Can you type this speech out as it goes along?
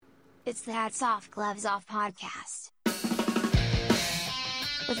It's the Hats Off Gloves Off podcast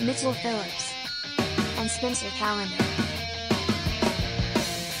with Mitchell Phillips and Spencer Calendar.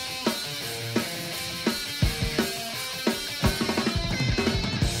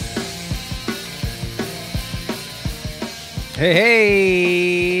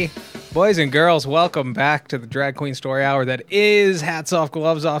 Hey, boys and girls, welcome back to the Drag Queen Story Hour that is Hats Off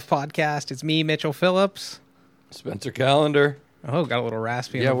Gloves Off podcast. It's me, Mitchell Phillips. Spencer Calendar. Oh, got a little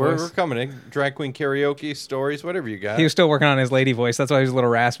raspy in Yeah, the we're voice. coming in. Drag queen karaoke, stories, whatever you got. He was still working on his lady voice. That's why he was a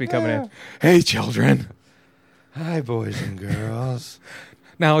little raspy coming in. Hey, children. Hi, boys and girls.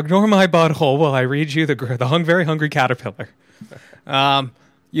 Now ignore my butthole while I read you the very hungry caterpillar.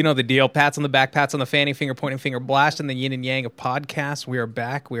 You know the deal. Pats on the back, pats on the fanny, finger pointing, finger blasting, the yin and yang of podcasts. We are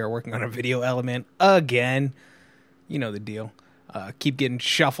back. We are working on a video element again. You know the deal. Keep getting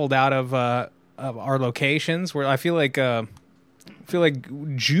shuffled out of our locations. Where I feel like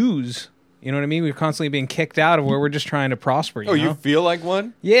Jews. You know what I mean? We're constantly being kicked out of where we're just trying to prosper. You feel like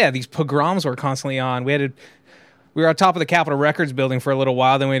one? Yeah, these pogroms were constantly on. We were on top of the Capitol Records building for a little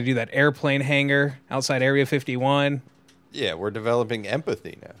while. Then we had to do that airplane hangar outside Area 51. Yeah, we're developing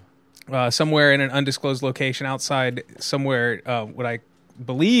empathy now. Somewhere in an undisclosed location outside somewhere, what I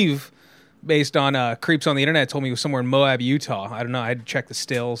believe, based on creeps on the internet, told me it was somewhere in Moab, Utah. I don't know. I had to check the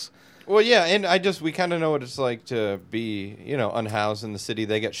stills. Well, yeah, and we kind of know what it's like to be, unhoused in the city.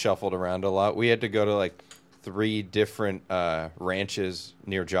 They get shuffled around a lot. We had to go to 3 different ranches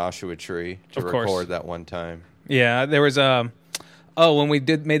near Joshua Tree to record that one time. Yeah, there was when we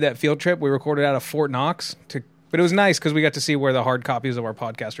made that field trip, we recorded out of Fort Knox but it was nice because we got to see where the hard copies of our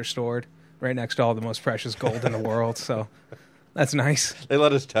podcast are stored, right next to all the most precious gold in the world. So that's nice. They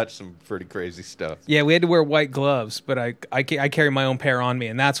let us touch some pretty crazy stuff. Yeah, we had to wear white gloves, but I carry my own pair on me,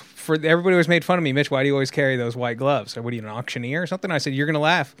 and that's for everybody always made fun of me. Mitch, why do you always carry those white gloves? Or what are you, an auctioneer or something? I said, you're gonna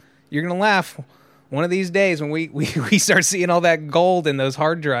laugh. You're gonna laugh one of these days when we start seeing all that gold in those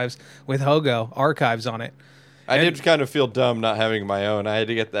hard drives with Hogo archives on it. I did kind of feel dumb not having my own. I had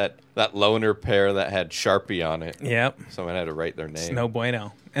to get that loaner pair that had Sharpie on it. Yep. Someone had to write their name. It's no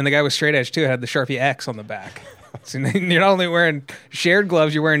bueno. And the guy with straight edge, too, had the Sharpie X on the back. So you're not only wearing shared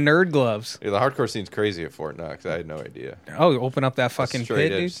gloves, you're wearing nerd gloves. Yeah, the hardcore scene's crazy at Fort Knox. I had no idea. Oh, open up that fucking straight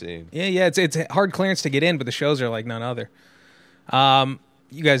pit, edge dude. scene. Yeah, it's hard clearance to get in, but the shows are like none other.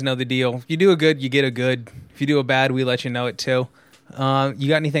 You guys know the deal. If you do a good, you get a good. If you do a bad, we let you know it, too. You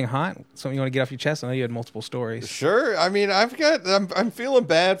got anything hot? Something you want to get off your chest? I know you had multiple stories. Sure. I mean, I'm feeling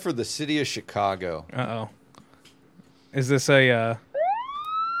bad for the city of Chicago. Uh-oh. Is this a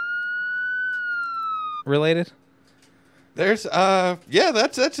related? There's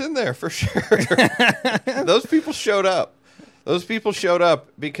that's in there for sure. Those people showed up.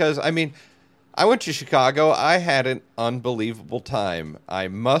 Because I went to Chicago. I had an unbelievable time. I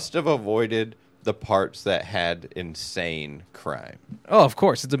must have avoided the parts that had insane crime. Oh, of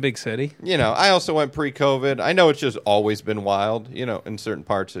course. It's a big city. I also went pre-COVID. I know it's just always been wild, in certain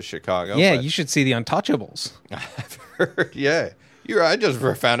parts of Chicago. Yeah, you should see the Untouchables. I've heard, yeah. I just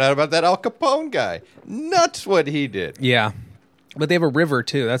found out about that Al Capone guy. Nuts what he did. Yeah. But they have a river,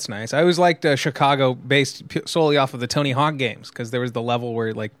 too. That's nice. I always liked Chicago based solely off of the Tony Hawk games because there was the level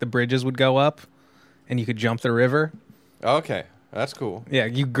where the bridges would go up and you could jump the river. Okay. That's cool. Yeah,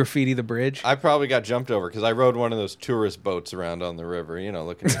 you graffiti the bridge. I probably got jumped over because I rode one of those tourist boats around on the river,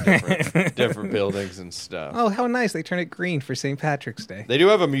 looking at different buildings and stuff. Oh, how nice. They turn it green for St. Patrick's Day. They do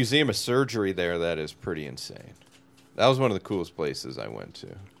have a museum of surgery there that is pretty insane. That was one of the coolest places I went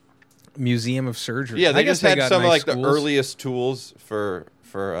to. Museum of Surgery. Yeah, they just had some nice of the earliest tools for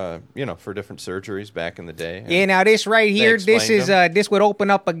different surgeries back in the day. Yeah, now this right here, this would open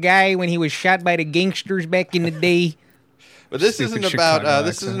up a guy when he was shot by the gangsters back in the day. But this isn't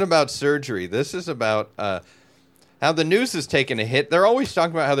about surgery. This is about how the news has taken a hit. They're always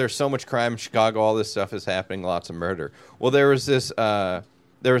talking about how there's so much crime in Chicago, all this stuff is happening, lots of murder. Well, there was this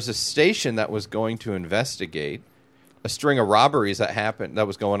station that was going to investigate a string of robberies that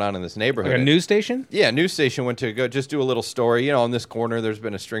was going on in this neighborhood. Like a news station? Yeah, a news station went to go just do a little story. On this corner, there's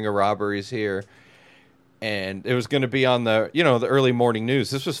been a string of robberies here, and it was going to be on the the early morning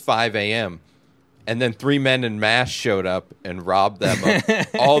news. This was 5 a.m. And then 3 men in masks showed up and robbed them of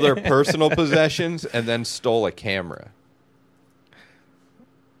all their personal possessions and then stole a camera.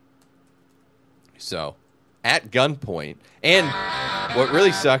 So, at gunpoint. And what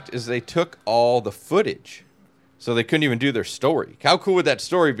really sucked is they took all the footage. So they couldn't even do their story. How cool would that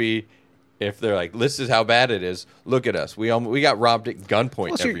story be if they're like, this is how bad it is. Look at us. We got robbed at gunpoint,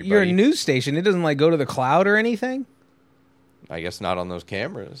 Well, so everybody. you're a news station. It doesn't go to the cloud or anything? I guess not on those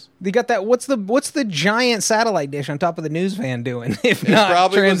cameras. They got that. What's the giant satellite dish on top of the news van doing? If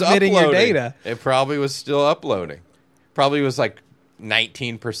not transmitting your data, it probably was still uploading. Probably was like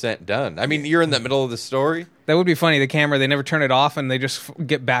 19% done. I mean, you're in the middle of the story. That would be funny. The camera, they never turn it off, and they just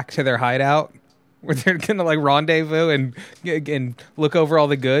get back to their hideout where they're gonna like rendezvous and look over all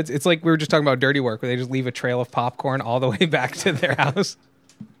the goods. It's like we were just talking about Dirty Work, where they just leave a trail of popcorn all the way back to their house.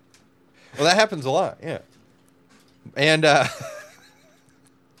 Well, that happens a lot, yeah. And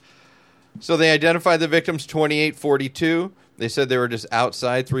so they identified the victims, 2842. They said they were just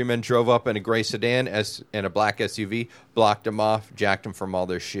outside. 3 men drove up in a gray sedan and a black SUV, blocked them off, jacked them from all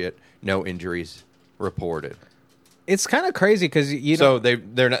their shit. No injuries reported. It's kind of crazy because so they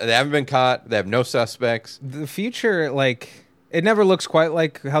haven't been caught. They have no suspects. The future, like, it never looks quite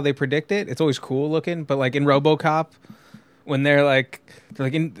like how they predict it. It's always cool looking, but like in RoboCop, when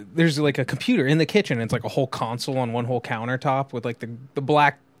there's like a computer in the kitchen, and it's like a whole console on one whole countertop with like the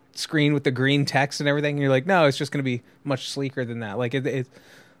black screen with the green text and everything. And you're like, no, it's just going to be much sleeker than that. Like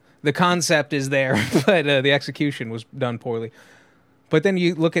the concept is there, but the execution was done poorly. But then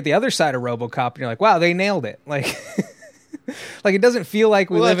you look at the other side of RoboCop, and you're like, wow, they nailed it. Like, like it doesn't feel like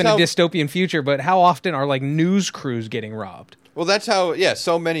we live in a dystopian future, but how often are like news crews getting robbed? Well, that's how,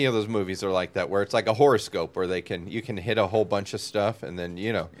 so many of those movies are like that, where it's like a horoscope where you can hit a whole bunch of stuff, and then,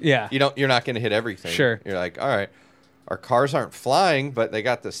 you're not going to hit everything. Sure. You're like, all right, our cars aren't flying, but they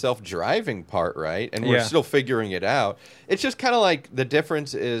got the self-driving part right, and we're still figuring it out. It's just kind of like the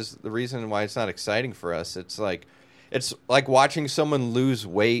difference is the reason why it's not exciting for us. It's like watching someone lose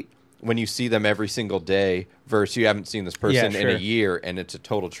weight when you see them every single day versus you haven't seen this person in a year, and it's a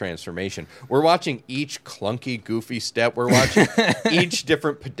total transformation. We're watching each clunky, goofy step. We're watching each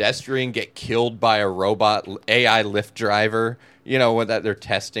different pedestrian get killed by a robot AI Lyft driver, that they're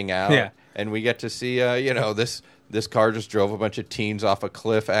testing out. Yeah. And we get to see, this car just drove a bunch of teens off a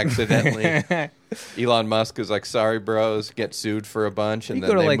cliff accidentally. Elon Musk is like, sorry, bros, get sued for a bunch, and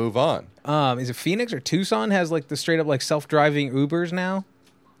then they move on. Is it Phoenix or Tucson has like the straight up like self-driving Ubers now?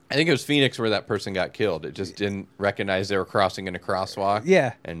 I think it was Phoenix where that person got killed. It just didn't recognize they were crossing in a crosswalk.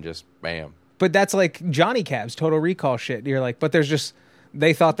 Yeah. And just bam. But that's like Johnny Cab's Total Recall shit. You're like, but there's just,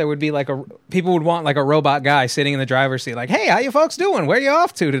 they thought there would be like people would want like a robot guy sitting in the driver's seat like, hey, how you folks doing? Where you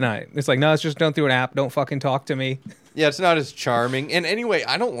off to tonight? It's like, no, it's just done through an app. Don't fucking talk to me. Yeah, it's not as charming. And anyway,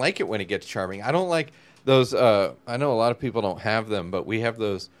 I don't like it when it gets charming. I don't like those, I know a lot of people don't have them, but we have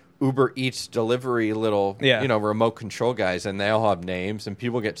those Uber Eats delivery little, remote control guys, and they all have names, and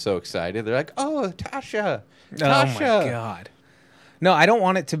people get so excited. They're like, oh, Tasha. Oh, my God. No, I don't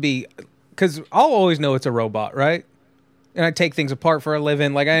want it to be, because I'll always know it's a robot, right? And I take things apart for a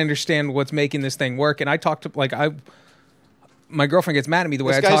living. Like, I understand what's making this thing work, and I talk to, like, my girlfriend gets mad at me the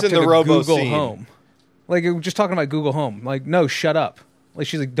way I talk to the Google Home. Like, we're just talking about Google Home. Like, no, shut up. Like,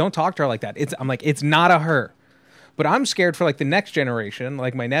 she's like, don't talk to her like that. I'm like, it's not a her. But I'm scared for like the next generation,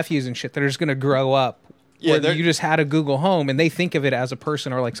 like my nephews and shit, that are just going to grow up. Yeah, you just had a Google Home and they think of it as a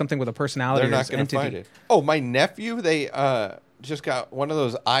person or like something with a personality. They're not going to find it. Oh, my nephew, they just got one of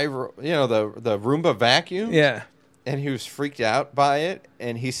those the Roomba vacuum. Yeah, and he was freaked out by it,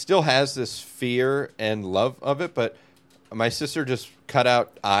 and he still has this fear and love of it. But my sister just cut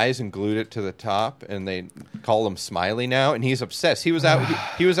out eyes and glued it to the top, and they call him Smiley now, and he's obsessed. He was out.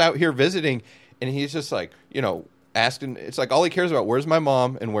 He was out here visiting, and he's just like asking. It's like all he cares about: where's my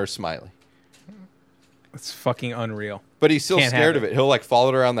mom and where's Smiley? It's fucking unreal. But he's still scared of it. He'll like follow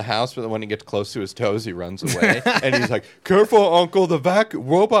it around the house, but when he gets close to his toes, he runs away. And he's like, "Careful, Uncle! The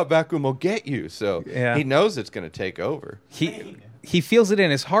robot vacuum will get you." So he knows it's going to take over. He feels it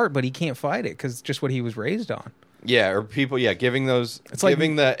in his heart, but he can't fight it because it's just what he was raised on. Yeah, or people, giving those, it's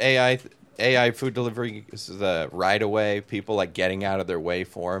giving like, the AI food delivery the right away. People like getting out of their way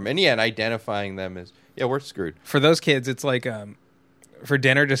for him, and and identifying them as we're screwed. For those kids, it's like for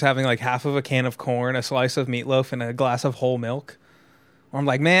dinner just having like half of a can of corn, a slice of meatloaf, and a glass of whole milk. Or I'm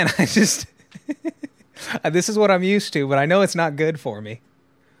like, man, I just this is what I'm used to, but I know it's not good for me.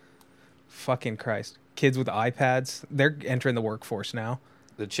 Fucking Christ. Kids with iPads, they're entering the workforce now.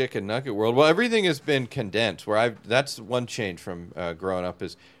 The chicken nugget world. Well, everything has been condensed. That's one change from growing up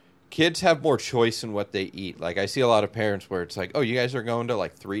is kids have more choice in what they eat. Like I see a lot of parents where it's like, oh, you guys are going to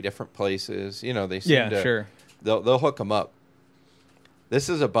like 3 different places. They seem to, sure. They'll hook them up. This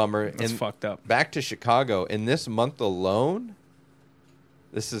is a bummer. That's fucked up. Back to Chicago. In this month alone,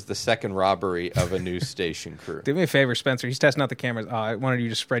 this is the second robbery of a news station crew. Do me a favor, Spencer. He's testing out the cameras. I wanted you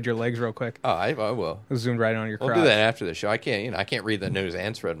to spread your legs real quick. Oh, I will. It was zoomed right on your crotch. We'll do that after the show. I can't. I can't read the news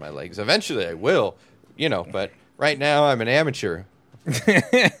and spread my legs. Eventually, I will. But right now, I'm an amateur.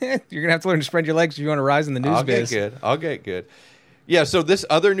 You're gonna have to learn to spread your legs if you want to rise in the news biz. I'll get good. Yeah, so this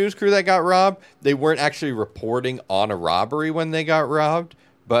other news crew that got robbed, they weren't actually reporting on a robbery when they got robbed,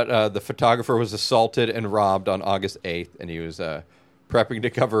 but the photographer was assaulted and robbed on August 8th, and he was prepping to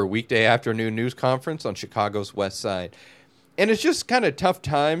cover a weekday afternoon news conference on Chicago's West Side. And it's just kind of tough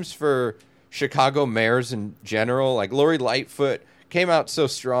times for Chicago mayors in general. Like Lori Lightfoot came out so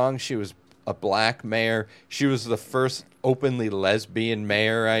strong. She was a black mayor. She was the first openly lesbian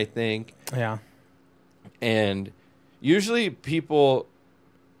mayor, I think. Yeah. And usually people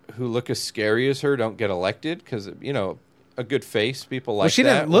who look as scary as her don't get elected because, you know, a good face, people like that. Well, she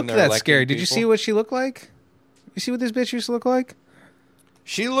didn't look that scary. People. Did you see what she looked like? You see what this bitch used to look like?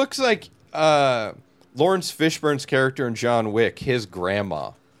 She looks like Lawrence Fishburne's character in John Wick, his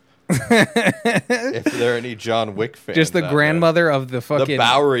grandma. If there are any John Wick fans. Just the grandmother of the fucking... The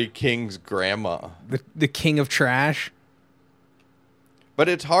Bowery King's grandma. The king of trash. But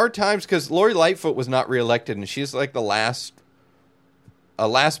it's hard times because Lori Lightfoot was not reelected, and she's like the last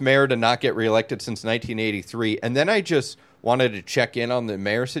mayor to not get reelected since 1983. And then I just wanted to check in on the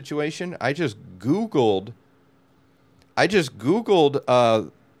mayor situation. I just Googled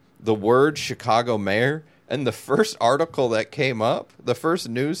the word Chicago mayor, and the first article that came up, the first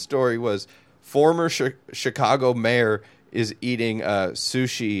news story was former Chicago mayor is eating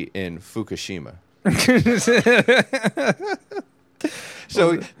sushi in Fukushima.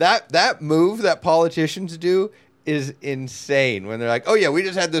 So that move that politicians do is insane when they're like, oh yeah, we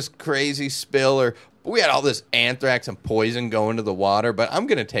just had this crazy spill, or we had all this anthrax and poison go into the water, but I'm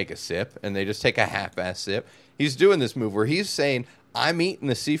going to take a sip, and they just take a half-ass sip. He's doing this move where he's saying, I'm eating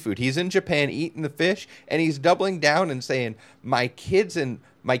the seafood. He's in Japan eating the fish, and he's doubling down and saying, my kids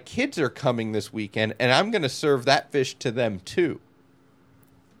are coming this weekend, and I'm going to serve that fish to them too.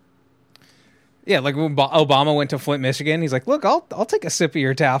 Yeah, like when Obama went to Flint, Michigan, he's like, "Look, I'll take a sip of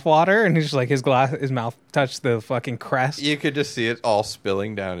your tap water," and he's just like his mouth touched the fucking crest. You could just see it all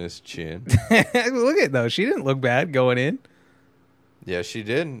spilling down his chin. Look at it though; she didn't look bad going in. Yeah, she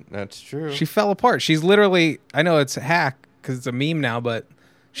didn't. That's true. She fell apart. She's literally, I know it's a hack because it's a meme now, but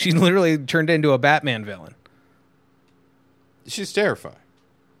she literally turned into a Batman villain. She's terrifying.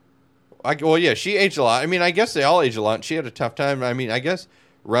 Well, yeah, she aged a lot. I mean, I guess they all age a lot. And she had a tough time. I mean, I guess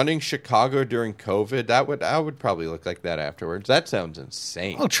running Chicago during COVID, I would probably look like that afterwards. That sounds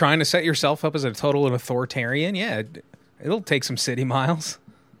insane. Oh, trying to set yourself up as a total authoritarian? Yeah, it'll take some city miles.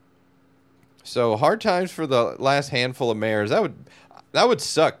 So hard times for the last handful of mayors. That would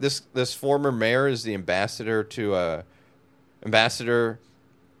suck. This former mayor is the ambassador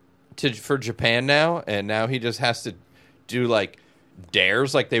for Japan now, and now he just has to do like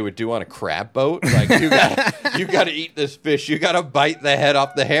dares like they would do on a crab boat. Like you got to eat this fish. You got to bite the head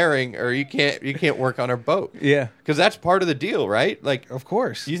off the herring, or you can't work on our boat. Yeah, because that's part of the deal, right? Like, of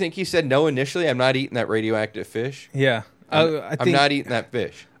course. You think he said no initially? I'm not eating that radioactive fish. Yeah, I'm not eating that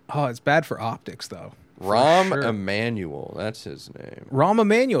fish. Oh, it's bad for optics, though. Rahm Emanuel, that's his name. Rahm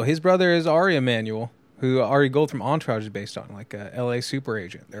Emanuel. His brother is Ari Emanuel, who Ari Gold from Entourage is based on, like a L.A. super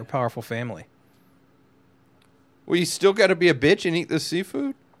agent. They're a powerful family. Well, you still got to be a bitch and eat the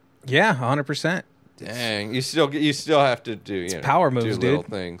seafood? Yeah, 100%. Dang, you still have to do power moves, do little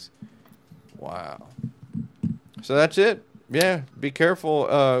things. Wow. So that's it. Yeah, be careful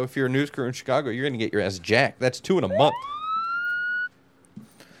if you're a news crew in Chicago. You're going to get your ass jacked. That's 2 in a month.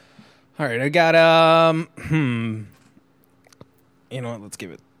 All right, I got you know what? Let's give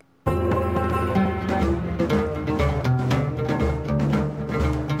it.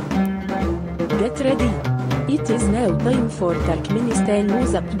 Get ready. It is now time for Turkmenistan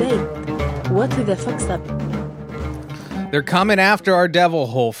news update. What the fuck's up? They're coming after our devil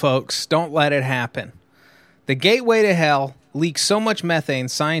hole, folks. Don't let it happen. The gateway to hell leaks so much methane,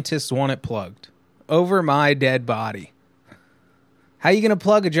 scientists want it plugged. Over my dead body. How are you going to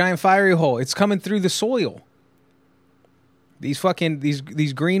plug a giant fiery hole? It's coming through the soil.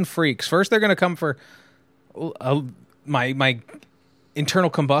 These green freaks. First, they're going to come for my internal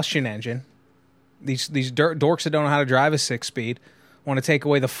combustion engine. These dorks that don't know how to drive a 6-speed want to take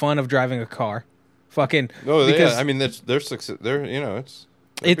away the fun of driving a car. Fucking. No, yeah. I mean, they're success. They're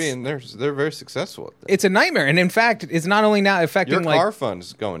they're very successful at that. It's a nightmare, and in fact, it's not only now affecting your car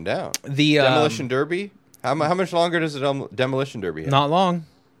fund's going down. The demolition derby. How much longer does the demolition derby have? Not long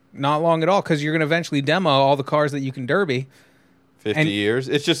at all, because you're going to eventually demo all the cars that you can derby. 50 years.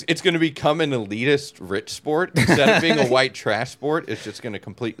 It's going to become an elitist rich sport instead of being a white trash sport. It's just going to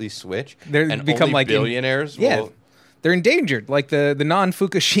completely switch. They're and become only like billionaires. They're endangered, like the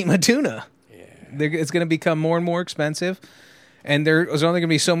non-Fukushima tuna. Yeah, it's going to become more and more expensive, and there's only going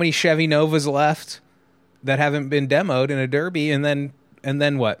to be so many Chevy Novas left. that haven't been demoed in a derby, and then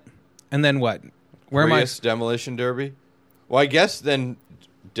what? And then what? Where Prius demolition derby? Well, I guess then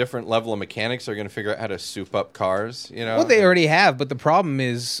different level of mechanics are going to figure out how to soup up cars, you know? Well, they already have, but the problem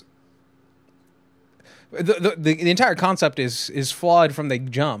is the entire concept is flawed from the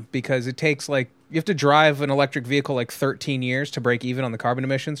jump, because it takes you have to drive an electric vehicle 13 years to break even on the carbon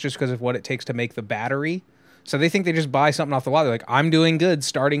emissions just because of what it takes to make the battery. So they think they just buy something off the lot. They're like, I'm doing good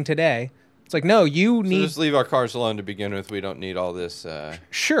starting today. It's like, no, you need... So just leave our cars alone to begin with. We don't need all this...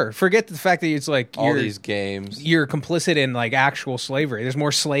 Sure. Forget the fact that it's all these games. You're complicit in actual slavery. There's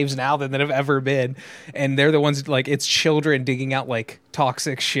more slaves now than there have ever been. And they're the ones, it's children digging out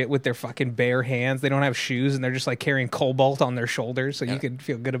toxic shit with their fucking bare hands. They don't have shoes, and they're just carrying cobalt on their shoulders so you can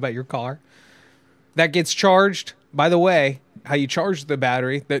feel good about your car. That gets charged. By the way, how you charge the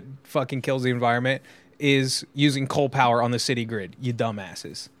battery that fucking kills the environment is using coal power on the city grid, you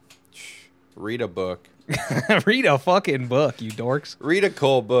dumbasses. Read a book. Read a fucking book, you dorks. Read a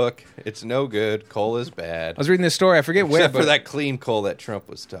coal book. It's no good. Coal is bad. I was reading this story. I forget where. Except for that clean coal that Trump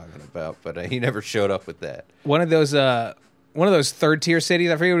was talking about, but he never showed up with that. One of those third tier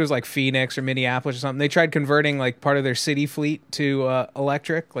cities. I forget, it was Phoenix or Minneapolis or something. They tried converting part of their city fleet to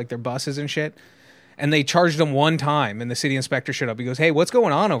electric, their buses and shit. And they charged them one time, and the city inspector showed up. He goes, "Hey, what's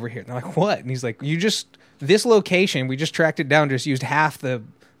going on over here?" And they're like, "What?" And he's like, this location, we just tracked it down, just used half the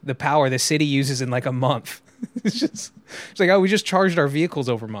power the city uses in a month." It's we just charged our vehicles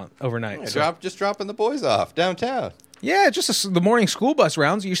overnight. Yeah, just dropping the boys off downtown. Yeah, just the morning school bus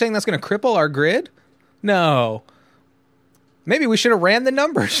rounds. You're saying that's going to cripple our grid? No. Maybe we should have ran the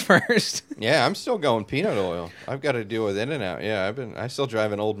numbers first. Yeah, I'm still going peanut oil. I've got to deal with In-N-Out. Yeah, I still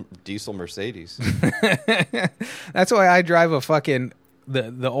drive an old diesel Mercedes. That's why I drive a fucking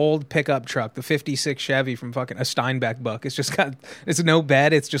the old pickup truck, the 56 Chevy from fucking a Steinbeck buck. It's no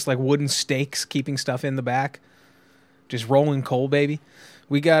bed. It's just wooden stakes keeping stuff in the back. Just rolling coal, baby.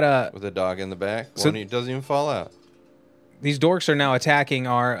 We got with a dog in the back. So it doesn't even fall out. These dorks are now attacking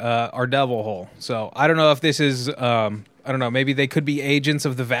our devil hole. So I don't know if this is I don't know. Maybe they could be agents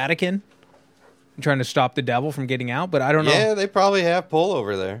of the Vatican trying to stop the devil from getting out, but I don't know. Yeah, they probably have pull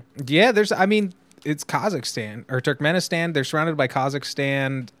over there. Yeah, it's Kazakhstan or Turkmenistan. They're surrounded by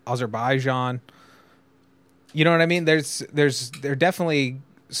Kazakhstan, Azerbaijan. You know what I mean? There's definitely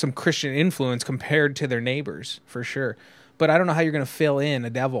some Christian influence compared to their neighbors, for sure. But I don't know how you're going to fill in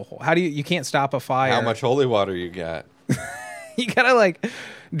a devil hole. How do you can't stop a fire. How much holy water you got? You gotta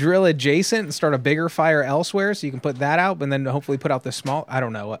drill adjacent and start a bigger fire elsewhere so you can put that out, and then hopefully put out the small. I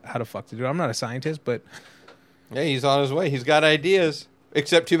don't know how the fuck to do it. I'm not a scientist, but yeah, he's on his way. He's got ideas.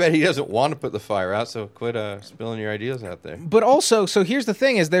 Except too bad he doesn't want to put the fire out. So quit spilling your ideas out there. But also, so here's the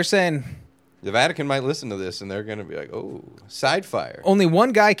thing: is they're saying the Vatican might listen to this, and they're going to be like, "Oh, side fire." Only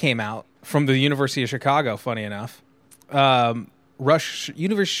one guy came out from the University of Chicago. Funny enough, Chicago Rush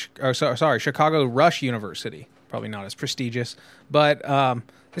University. Probably not as prestigious, but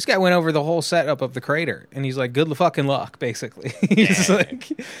this guy went over the whole setup of the crater, and he's like, "Good fucking luck," basically. he's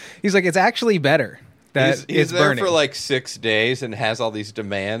like, it's actually better that he's there burning. for 6 days and has all these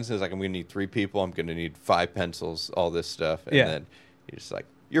demands. He's like, "I'm going to need 3 people. I'm going to need 5 pencils, all this stuff," and then he's just like,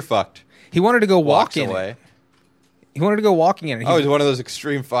 "You're fucked." He wanted to go walk in it. He wanted to go walking in it. He's one of those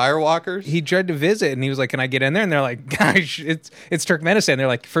extreme fire walkers? He tried to visit, and he was like, "Can I get in there?" And they're like, "Gosh, it's Turkmenistan." They're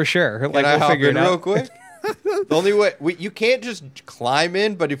like, "For sure." Can I hop in real quick? The only way you can't just climb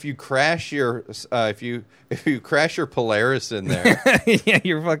in, but if you crash your if you crash your Polaris in there, yeah,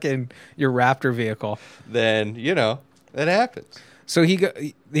 your Raptor vehicle, then that happens. So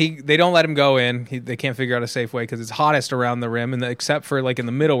they don't let him go in. They can't figure out a safe way because it's hottest around the rim, and except for in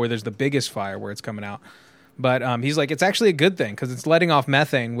the middle where there's the biggest fire where it's coming out. But he's like, it's actually a good thing because it's letting off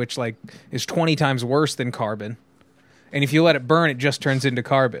methane, which is 20 times worse than carbon. And if you let it burn, it just turns into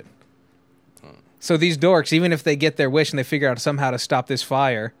carbon. So these dorks, even if they get their wish and they figure out somehow to stop this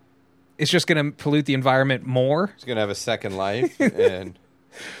fire, it's just going to pollute the environment more. It's going to have a second life. And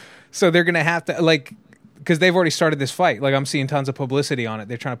so they're going to have to, because they've already started this fight. I'm seeing tons of publicity on it.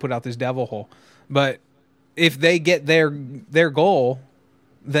 They're trying to put out this devil hole. But if they get their goal,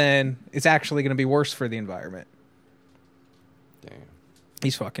 then it's actually going to be worse for the environment. Damn.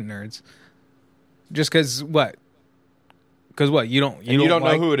 These fucking nerds. Just because what? Because what? You don't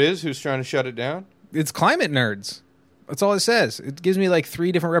know who it is who's trying to shut it down? It's climate nerds. That's all it says. It gives me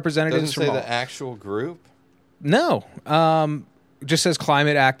 3 different representatives. Doesn't say the actual group? No. It just says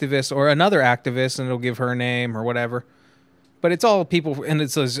climate activist or another activist, and it'll give her name or whatever. But it's all people, and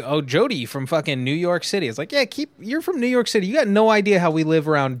it says, "Oh, Jody from fucking New York City." It's like, yeah, you're from New York City. You got no idea how we live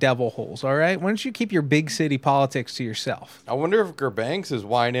around devil holes, all right? Why don't you keep your big city politics to yourself? I wonder if Gerbanks is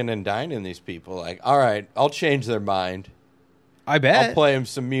whining and dining these people. Like, all right, I'll change their mind. I bet. I'll play them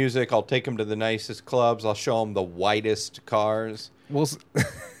some music. I'll take them to the nicest clubs. I'll show them the whitest cars. We'll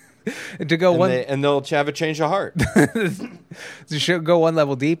to go and they'll have a change of heart. To go one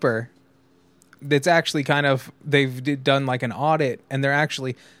level deeper. That's actually they've done like an audit, and they're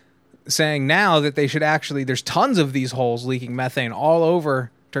actually saying now that they should there's tons of these holes leaking methane all over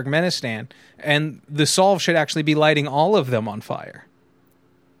Turkmenistan, and the solve should actually be lighting all of them on fire.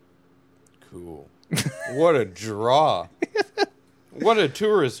 Cool. What a draw. What a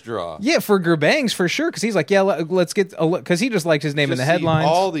tourist draw. Yeah, for Gerbanks, for sure, because he's like, yeah, let's get a look, because he just liked his name in the headlines.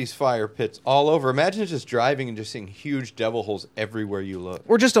 All these fire pits all over. Imagine just driving and just seeing huge devil holes everywhere you look.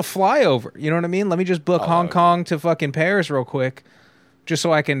 Or just a flyover, you know what I mean? Let me just book Hong Kong to fucking Paris real quick, just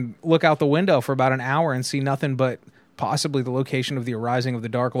so I can look out the window for about an hour and see nothing but possibly the location of the arising of the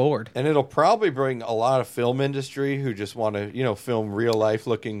Dark Lord. And it'll probably bring a lot of film industry who just want to, film real life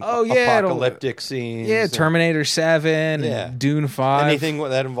looking apocalyptic scenes. Yeah, Terminator 7 and Dune 5. Anything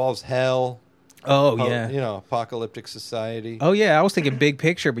that involves hell. Oh, yeah. Apocalyptic society. Oh, yeah. I was thinking big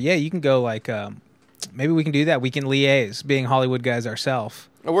picture, but yeah, you can go like, maybe we can do that. We can liaise, being Hollywood guys ourselves.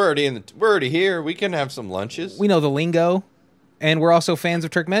 We're already here. We can have some lunches. We know the lingo, and we're also fans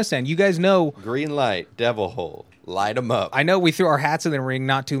of Turkmenistan. You guys know. Green light, devil hole. Light them up. I know we threw our hats in the ring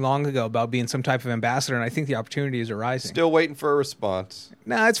not too long ago about being some type of ambassador, and I think the opportunity is arising. Still waiting for a response.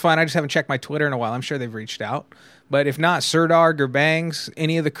 Nah, it's fine. I just haven't checked my Twitter in a while. I'm sure they've reached out. But if not, Serdar, Gerbanks,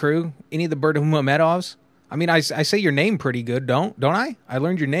 any of the crew, any of the Berdimuhamedovs. I mean, I say your name pretty good, don't I? I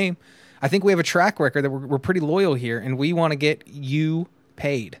learned your name. I think we have a track record that we're pretty loyal here, and we want to get you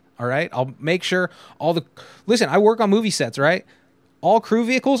paid, all right? I'll make sure Listen, I work on movie sets, right? All crew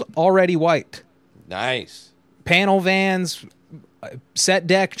vehicles already wiped. Nice. Panel vans, set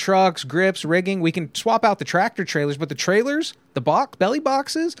deck trucks, grips, rigging. We can swap out the tractor trailers, but the trailers, the belly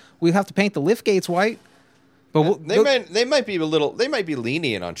boxes, we have to paint the lift gates white. But they might be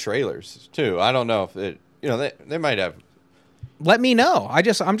lenient on trailers too. I don't know if they might have. Let me know. I'm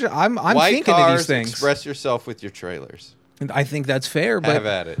thinking of these things. Express yourself with your trailers. I think that's fair, but have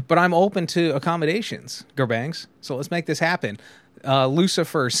at it. But I'm open to accommodations, Gerbanks. So let's make this happen.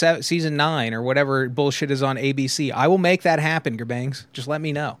 Lucifer season 9 or whatever bullshit is on ABC. I will make that happen, Gerbanks. Just let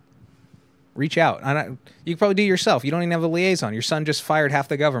me know. Reach out. You can probably do it yourself. You don't even have a liaison. Your son just fired half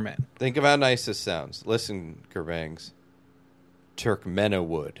the government. Think of how nice this sounds. Listen, Gerbanks.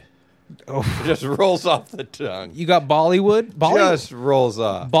 Turkmenowood. Oh. It just rolls off the tongue. You got Bollywood? Just rolls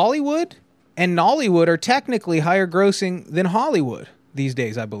off. Bollywood and Nollywood are technically higher grossing than Hollywood these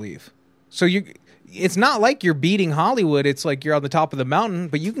days, I believe. So it's not like you're beating Hollywood. It's like you're on the top of the mountain,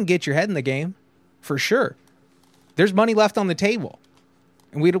 but you can get your head in the game for sure. There's money left on the table.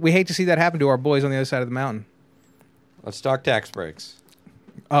 And we hate to see that happen to our boys on the other side of the mountain. Let's talk tax breaks.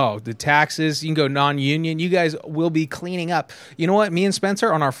 Oh, the taxes. You can go non-union. You guys will be cleaning up. You know what? Me and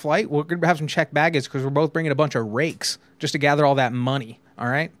Spencer, on our flight, we're going to have some checked baggage because we're both bringing a bunch of rakes just to gather all that money. All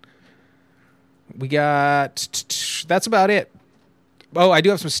right? We got... That's about it. Oh, I do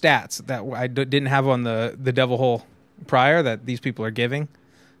have some stats that I didn't have on the devil hole prior that these people are giving.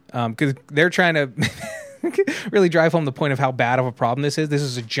 Because they're trying to really drive home the point of how bad of a problem this is. This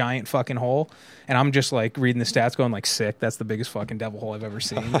is a giant fucking hole. And I'm just like reading the stats going like, sick. That's the biggest fucking devil hole I've ever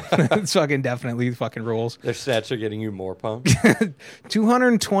seen. It's fucking definitely fucking rules. Their stats are getting you more pumped.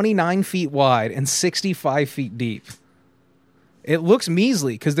 229 feet wide and 65 feet deep. It looks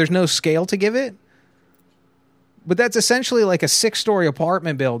measly because there's no scale to give it. But that's essentially like a 6-story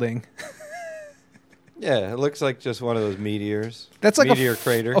apartment building. Yeah, it looks like just one of those meteors. That's like meteor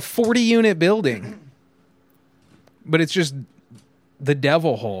crater. A 40-unit building. But it's just the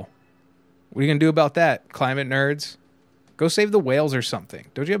devil hole. What are you going to do about that, climate nerds? Go save the whales or something.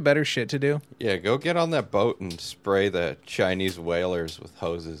 Don't you have better shit to do? Yeah, go get on that boat and spray the Chinese whalers with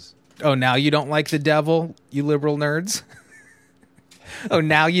hoses. Oh, now you don't like the devil, you liberal nerds? Oh,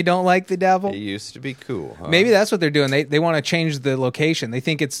 now you don't like the devil? It used to be cool, huh? Maybe that's what they're doing. They want to change the location. They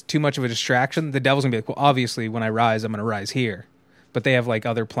think it's too much of a distraction. The devil's going to be like, well, obviously, when I rise, I'm going to rise here. But they have, like,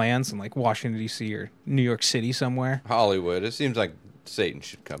 other plans in, like, Washington, D.C. or New York City somewhere. Hollywood. It seems like Satan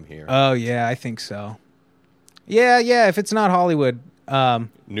should come here. Oh, yeah, I think so. Yeah, if it's not Hollywood.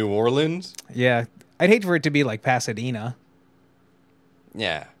 New Orleans? Yeah. I'd hate for it to be, like, Pasadena.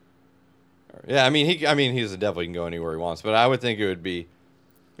 Yeah. Yeah, I mean, he's the devil. He can go anywhere he wants. But I would think it would be...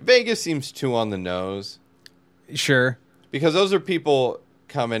 Vegas seems too on the nose. Sure. Because those are people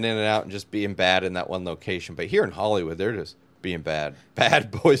coming in and out and just being bad in that one location. But here in Hollywood, they're just being bad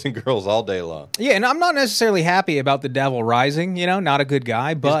boys and girls all day long. Yeah, and I'm not necessarily happy about the devil rising. Not a good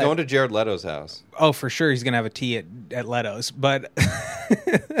guy. But he's going to Jared Leto's house. Oh, for sure, he's gonna have a tea at Leto's. But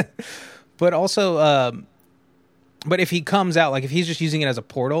but also, but if he comes out, like if he's just using it as a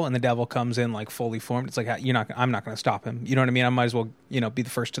portal, and the devil comes in like fully formed, it's like I'm not gonna stop him. You know what I mean? I might as well be the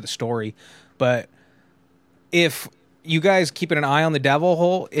first to the story. But if you guys keeping an eye on the devil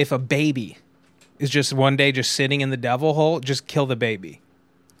hole, if a baby is just one day just sitting in the devil hole, just kill the baby.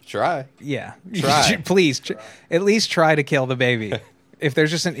 Try. Yeah. Try. Please, at least try to kill the baby. If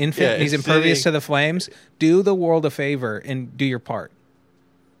there's just an infant and he's impervious to the flames, do the world a favor and do your part.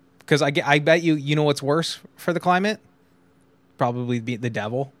 Because I bet you know what's worse for the climate? Probably the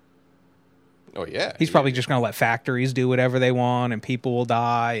devil. Oh, yeah. He's probably just going to let factories do whatever they want, and people will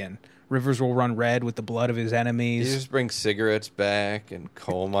die, and rivers will run red with the blood of his enemies. He just brings cigarettes back and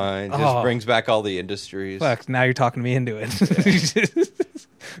coal mines. Just brings back all the industries. Fuck, now you're talking me into it. Yeah.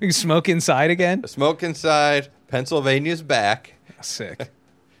 You can smoke inside again? Smoke inside. Pennsylvania's back. Sick.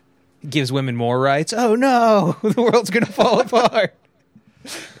 Gives women more rights. Oh, no. The world's going to fall apart.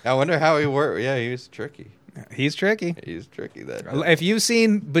 I wonder how he worked. Yeah, he was tricky. He's tricky. He's tricky. If you've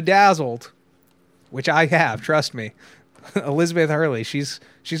seen Bedazzled, which I have, trust me, Elizabeth Hurley, she's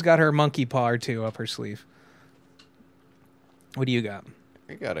got her monkey paw or two up her sleeve. What do you got?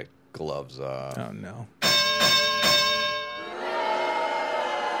 I got a gloves off. Oh, no.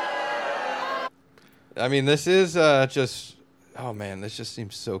 I mean, this is just... Oh, man, this just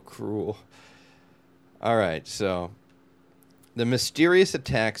seems so cruel. All right, so... The mysterious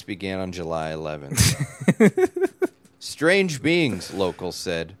attacks began on July 11th. Strange beings, locals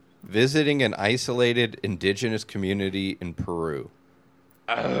said, visiting an isolated indigenous community in Peru.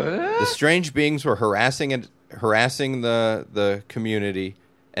 The strange beings were harassing the community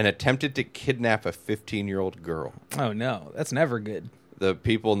and attempted to kidnap a 15-year-old girl. Oh, no. That's never good. The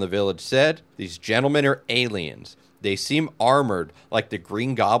people in the village said, these gentlemen are aliens. They seem armored like the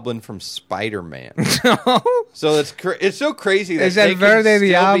Green Goblin from Spider-Man. So it's so crazy that they can still be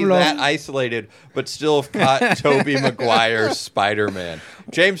that isolated, but still have caught Tobey Maguire's Spider-Man.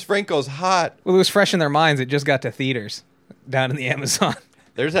 James Franco's hot. Well, it was fresh in their minds. It just got to theaters down in the Amazon.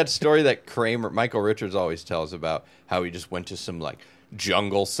 There's that story that Michael Richards always tells about how he just went to some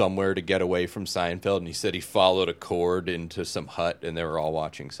jungle somewhere to get away from Seinfeld, and he said he followed a cord into some hut, and they were all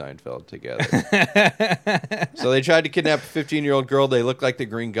watching Seinfeld together. So they tried to kidnap a 15-year-old girl. They looked like the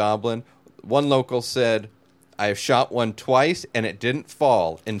Green Goblin. One local said, I have shot one twice, and it didn't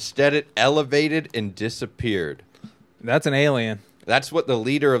fall. Instead, it elevated and disappeared. That's an alien. That's what the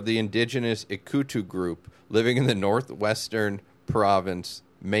leader of the indigenous Ikutu group living in the northwestern province,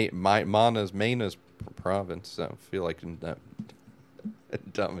 Manas province. I feel like that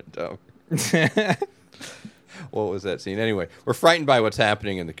Dumb and Dumber. What was that scene? Anyway, we're frightened by what's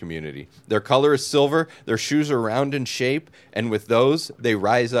happening in the community. Their color is silver, their shoes are round in shape, and with those, they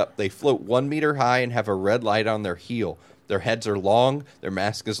rise up. They float 1 meter high and have a red light on their heel. Their heads are long, their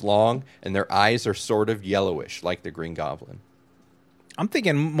mask is long, and their eyes are sort of yellowish, like the Green Goblin. I'm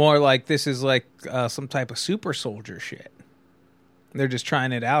thinking more like this is like some type of super soldier shit. They're just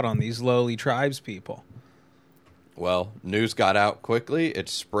trying it out on these lowly tribes people. Well, news got out quickly. It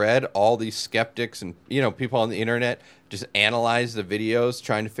spread. All these skeptics and people on the internet just analyzed the videos,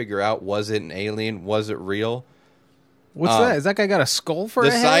 trying to figure out, was it an alien? Was it real? What's that? Is that guy got a skull for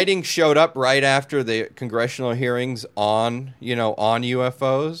a head? The sighting showed up right after the congressional hearings on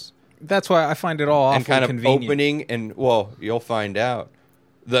UFOs. That's why I find it all awfully and kind of convenient. Opening, and you'll find out.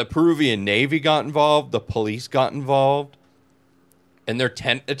 The Peruvian Navy got involved. The police got involved. And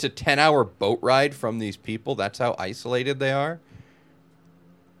it's a 10-hour boat ride from these people. That's how isolated they are.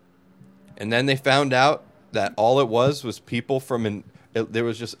 And then they found out that all it was people there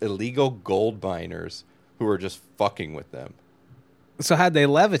was just illegal gold miners who were just fucking with them. So how'd they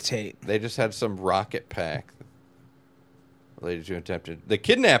levitate? They just had some rocket pack. The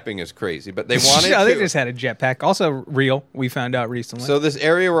kidnapping is crazy, but they wanted to. They just had a jetpack. Also real, we found out recently. So this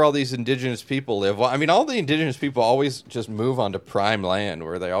area where all these indigenous people live, all the indigenous people always just move onto prime land,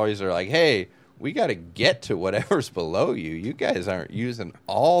 where they always are like, hey, we got to get to whatever's below you. You guys aren't using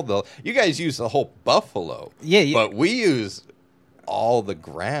you guys use the whole buffalo. Yeah. But we use all the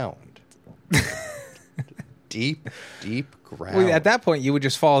ground. Deep ground. Well, at that point, you would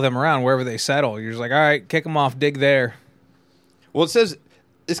just follow them around wherever they settle. You're just like, all right, kick them off, dig there. Well, it says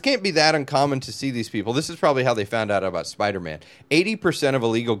this can't be that uncommon to see these people. This is probably how they found out about Spider-Man. 80% of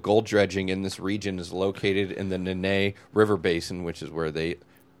illegal gold dredging in this region is located in the Nene River Basin, which is where they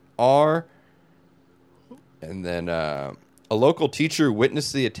are. And then A local teacher who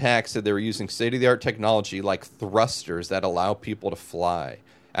witnessed the attack said they were using state-of-the-art technology like thrusters that allow people to fly.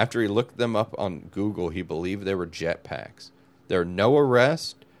 After he looked them up on Google, he believed they were jetpacks. There are no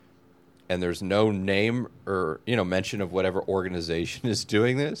arrests, and there's no name or mention of whatever organization is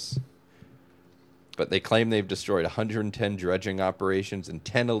doing this. But they claim they've destroyed 110 dredging operations and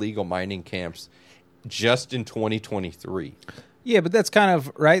 10 illegal mining camps just in 2023. Yeah, but that's kind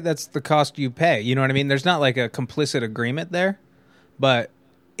of, right? That's the cost you pay. You know what I mean? There's not like a complicit agreement there. But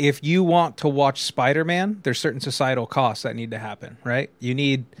if you want to watch Spider-Man, there's certain societal costs that need to happen, right? You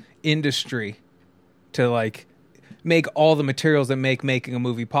need industry to like make all the materials that make making a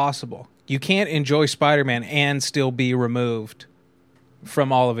movie possible. You can't enjoy Spider-Man and still be removed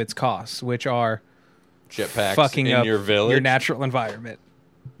from all of its costs, which are jetpacks fucking in up your village, your natural environment.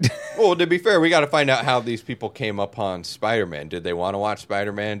 Well, to be fair, we got to find out how these people came upon Spider-Man. Did they want to watch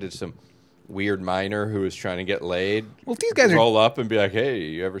Spider-Man? Did some weird miner who was trying to get laid these guys roll up and be like, "Hey,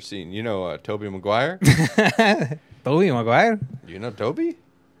 you ever seen Tobey Maguire? Tobey Maguire? You know Tobey?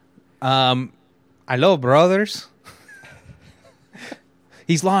 I love Brothers."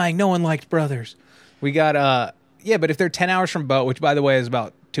 He's lying. No one likes Brothers. We got but if they're 10 hours from boat, which by the way is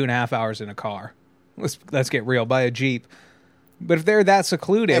about 2.5 hours in a car. Let's get real. By a Jeep. But if they're that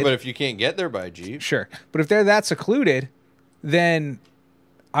secluded... Yeah, but if you can't get there by Jeep... Sure. But if they're that secluded, then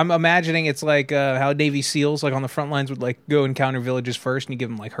I'm imagining it's like how Navy SEALs, like on the front lines, would like go encounter villages first, and you give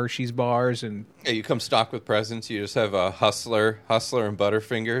them like Hershey's bars and... Yeah, you come stocked with presents. You just have a Hustler and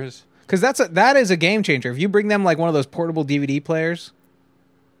Butterfingers. Because that is a game changer. If you bring them like one of those portable DVD players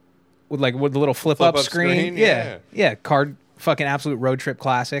with the little flip-up screen. Yeah. Card fucking absolute road trip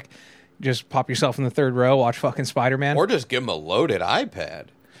classic. Just pop yourself in the third row, watch fucking Spider-Man. Or just give them a loaded iPad.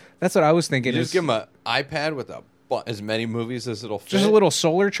 That's what I was thinking. You just give them an iPad with as many movies as it'll fit. Just a little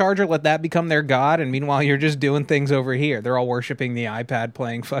solar charger, let that become their god, and meanwhile you're just doing things over here. They're all worshiping the iPad,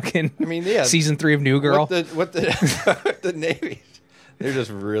 playing fucking season 3 of New Girl. What the Navy... They're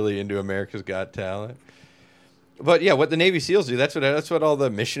just really into America's Got Talent. But yeah, what the Navy SEALs do, that's what all the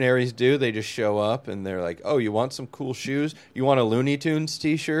missionaries do. They just show up and they're like, "Oh, you want some cool shoes? You want a Looney Tunes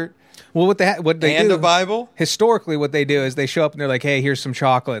t-shirt?" Well, what they and do, a Bible? Historically, what they do is they show up and they're like, "Hey, here's some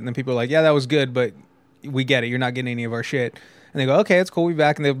chocolate," and then people are like, "Yeah, that was good, but we get it. You're not getting any of our shit." And they go, "Okay, it's cool. We'll be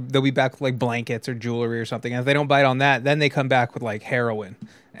back," and they'll be back with like blankets or jewelry or something. And if they don't bite on that, then they come back with like heroin,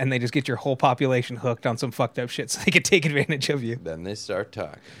 and they just get your whole population hooked on some fucked up shit so they can take advantage of you. Then they start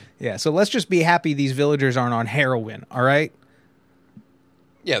talking. Yeah, so let's just be happy these villagers aren't on heroin, all right?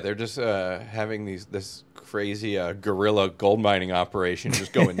 Yeah, they're just having this crazy guerrilla gold mining operation,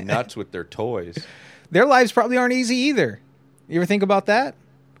 just going nuts with their toys. Their lives probably aren't easy either. You ever think about that?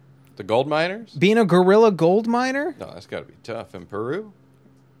 The gold miners? Being a guerrilla gold miner? No, that's got to be tough. In Peru?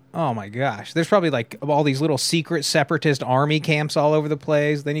 Oh my gosh. There's probably like all these little secret separatist army camps all over the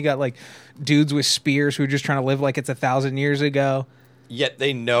place. Then you got like dudes with spears who are just trying to live like it's 1,000 years ago. Yet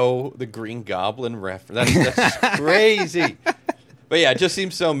they know the Green Goblin reference. That's crazy. But yeah, it just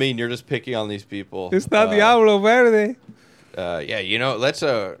seems so mean. You're just picking on these people. It's not Diablo Verde. Yeah, let's...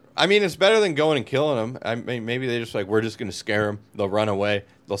 I mean, it's better than going and killing them. I mean, maybe they just like, we're just going to scare them. They'll run away.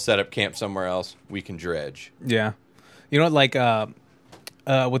 They'll set up camp somewhere else. We can dredge. Yeah. You know what, like,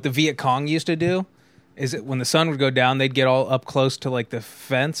 what the Viet Cong used to do is that when the sun would go down, they'd get all up close to like the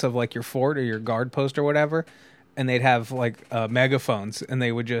fence of like your fort or your guard post or whatever, and they'd have like megaphones, and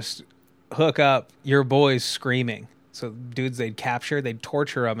they would just hook up your boys screaming. So dudes they'd capture, they'd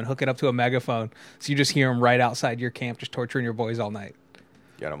torture them and hook it up to a megaphone. So you just hear them right outside your camp just torturing your boys all night.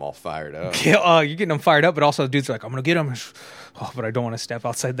 Get them all fired up. Yeah, you're getting them fired up, but also dudes are like, "I'm going to get them." Oh, but I don't want to step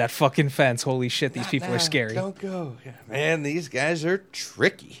outside that fucking fence. Holy shit, these people are scary. Don't go. Man, these guys are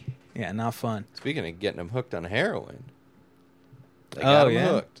tricky. Yeah, not fun. Speaking of getting them hooked on heroin. They got them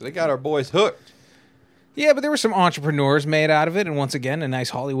hooked. They got our boys hooked. Yeah, but there were some entrepreneurs made out of it, and once again, a nice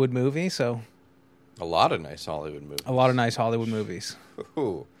Hollywood movie, so... A lot of nice Hollywood movies. A lot of nice Hollywood movies.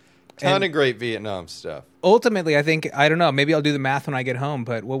 Ooh. Ton of great Vietnam stuff. Ultimately, I think, I don't know, maybe I'll do the math when I get home,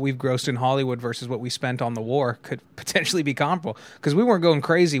 but what we've grossed in Hollywood versus what we spent on the war could potentially be comparable. Because we weren't going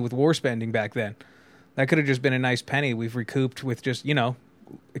crazy with war spending back then. That could have just been a nice penny we've recouped with just,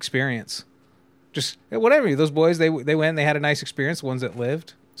 experience. Just, whatever. Those boys, they went, they had a nice experience, the ones that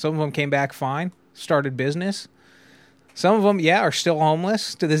lived. Some of them came back fine, started business. Some of them, are still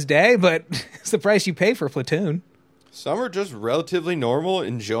homeless to this day, but it's the price you pay for a platoon. Some are just relatively normal,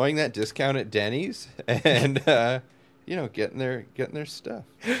 enjoying that discount at Denny's, and getting their stuff,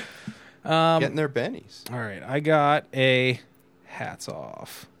 getting their bennies. All right, I got a hats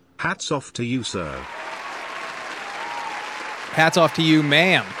off. Hats off to you, sir. Hats off to you,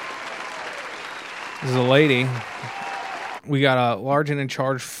 ma'am. This is a lady. we got a large and in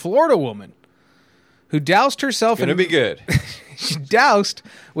charge Florida woman who doused herself It's going to be good. She doused,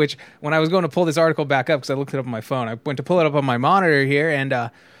 which when I was going to pull this article back up, because I looked it up on my phone, I went to pull it up on my monitor here, and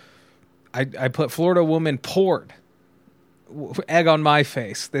I put Florida woman poured egg on my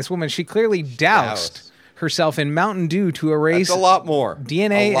face. This woman, she clearly doused herself in Mountain Dew to erase That's a lot more.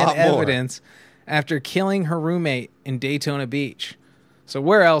 DNA and evidence after killing her roommate in Daytona Beach. So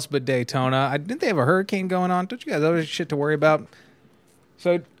where else but Daytona? Didn't they have a hurricane going on? Don't you guys have other shit to worry about?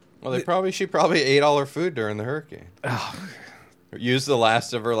 So, well, she probably ate all her food during the hurricane. Oh. Used the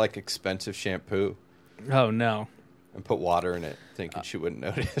last of her expensive shampoo. Oh no! And put water in it, thinking she wouldn't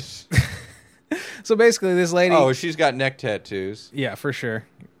notice. So basically, this lady. Oh, she's got neck tattoos. Yeah, for sure.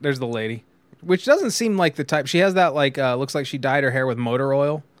 There's the lady, which doesn't seem like the type. She has that looks like she dyed her hair with motor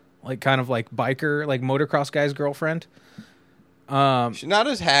oil, kind of like biker, like motocross guy's girlfriend. She's not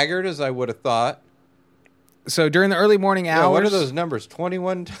as haggard as I would have thought. So during the early morning hours, what are those numbers?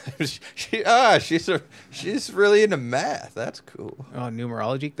 21 times. She's really into math. That's cool. Oh,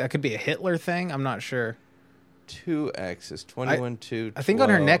 numerology. That could be a Hitler thing. I'm not sure. 2x is 21, 2, 12. I think on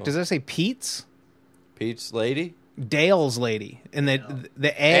her neck, does that say Pete's? Pete's lady? Dale's lady. And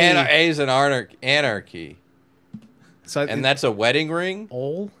the A. A is an anarchy. So and that's a wedding ring?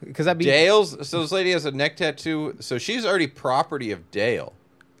 Because that'd be Dale's. So this lady has a neck tattoo. So she's already property of Dale.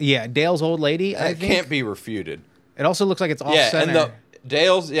 Yeah, Dale's old lady. That can't be refuted. It also looks like it's off center. And the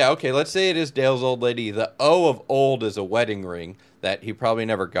Dale's. Yeah, okay. Let's say it is Dale's old lady. The O of old is a wedding ring that he probably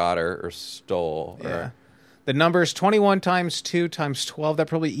never got her or stole. Yeah. The numbers 21 times 2 times 12. That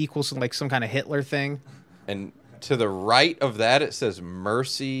probably equals some kind of Hitler thing. And to the right of that, it says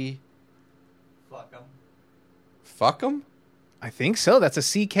Mercy. Fuck 'em? I think so. That's a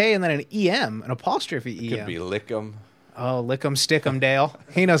CK and then an EM, an apostrophe EM. Could be lick 'em. Oh, lick 'em, stick 'em, Dale.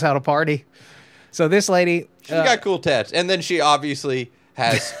 He knows how to party. So this lady... She's got cool tats. And then she obviously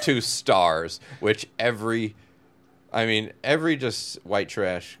has 2 stars, which every just white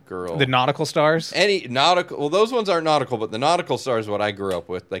trash girl... The nautical stars? Any nautical... Well, those ones aren't nautical, but the nautical star is what I grew up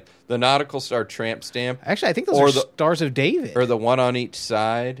with. Like the nautical star tramp stamp. Actually, I think those are stars of David. Or the one on each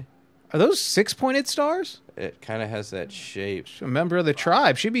side. Are those 6-pointed stars? It kind of has that shape. She's a member of the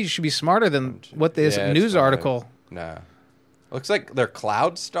tribe. Should be smarter than what this news article... Nah. Looks like they're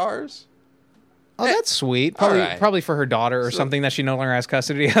cloud stars. Oh, that's sweet. Probably for her daughter or something that she no longer has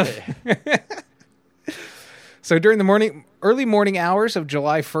custody of. So during the early morning hours of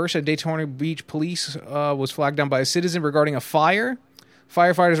July 1st, at Daytona Beach, police was flagged down by a citizen regarding a fire.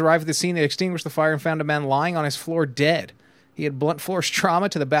 Firefighters arrived at the scene. They extinguished the fire and found a man lying on his floor dead. He had blunt force trauma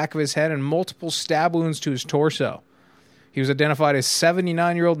to the back of his head and multiple stab wounds to his torso. He was identified as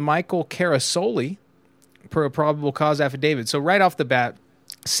 79-year-old Michael Carasoli per a probable cause affidavit. So right off the bat,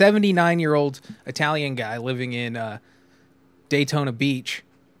 79-year-old Italian guy living in Daytona Beach,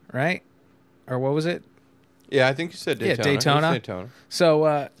 right? Or what was it? Yeah, I think you said Daytona. Yeah, Daytona.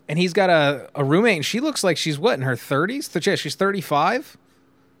 So, and he's got a roommate, and she looks like she's in her 30s? Yeah, she's 35?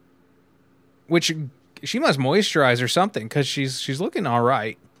 Which, she must moisturize or something, because she's looking all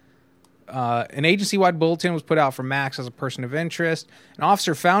right. An agency-wide bulletin was put out for Max as a person of interest. An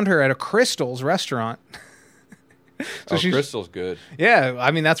officer found her at a Crystal's restaurant. Crystal's good. Yeah,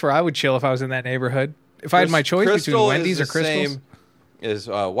 I mean, that's where I would chill if I was in that neighborhood. If I had my choice between Wendy's or Crystal's. Is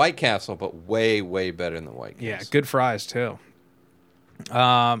White Castle, but way, way better than the White Castle. Yeah, good fries, too.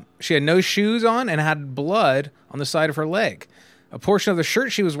 She had no shoes on and had blood on the side of her leg. A portion of the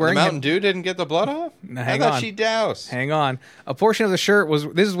shirt she was wearing... The Mountain Dew didn't get the blood off? I thought she doused. Hang on. A portion of the shirt was...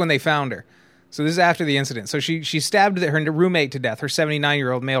 This is when they found her. So this is after the incident. So she stabbed her roommate to death, her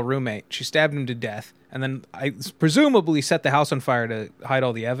 79-year-old male roommate. She stabbed him to death. And then presumably set the house on fire to hide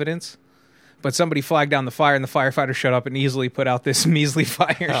all the evidence. But somebody flagged down the fire, and the firefighter showed up and easily put out this measly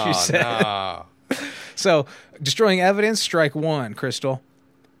fire, she said. No. So, destroying evidence, strike 1, Crystal.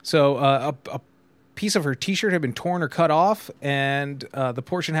 So, a piece of her T-shirt had been torn or cut off, and the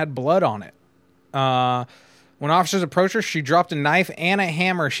portion had blood on it. When officers approached her, she dropped a knife and a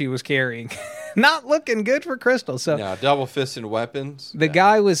hammer she was carrying. Not looking good for Crystal. So, no, double-fisted weapons. The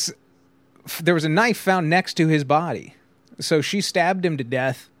guy was... There was a knife found next to his body. So, she stabbed him to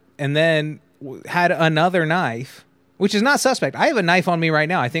death, and then... had another knife, which is not suspect. I have a knife on me right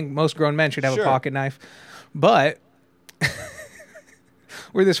now. I think most grown men should have a pocket knife. But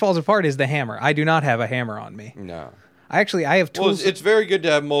where this falls apart is the hammer. I do not have a hammer on me. No. I have tools. Well, it's very good to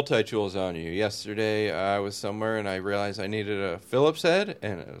have multi-tools on you. Yesterday, I was somewhere, and I realized I needed a Phillips head,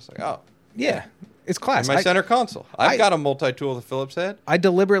 and it was like, oh. Yeah. It's class. In my center console. I've got a multi-tool the Phillips head. I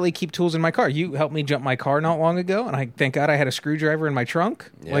deliberately keep tools in my car. You helped me jump my car not long ago, and thank God I had a screwdriver in my trunk.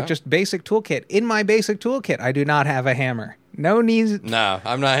 Yeah. Like just basic toolkit. In my basic toolkit, I do not have a hammer. No needs. No,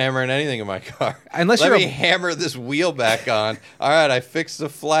 I'm not hammering anything in my car. Unless Let me hammer this wheel back on. All right, I fixed the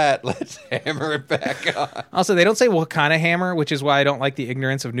flat. Let's hammer it back on. Also, they don't say what kind of hammer, which is why I don't like the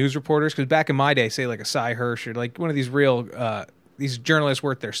ignorance of news reporters. Because back in my day, say like a Cy Hirsch or like one of these real these journalists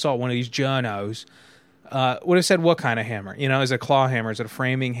worth their salt, one of these journos, would have said what kind of hammer. You know, is it a claw hammer? Is it a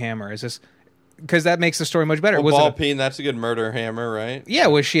framing hammer? Is this... Because that makes the story much better. Well, ball peen, that's a good murder hammer, right? Yeah,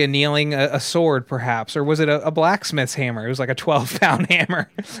 was she annealing a sword, perhaps? Or was it a blacksmith's hammer? It was like a 12-pound hammer.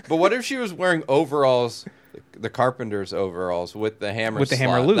 But what if she was wearing overalls, the carpenter's overalls, with the hammer with the slot?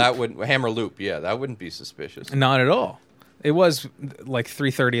 hammer loop? Hammer loop, yeah, that wouldn't be suspicious. Not at all. It was like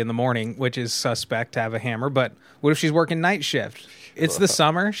 3:30 in the morning, which is suspect to have a hammer. But what if she's working night shift? It's the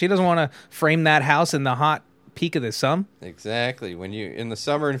summer. She doesn't want to frame that house in the hot peak of the sun. Exactly. When you in the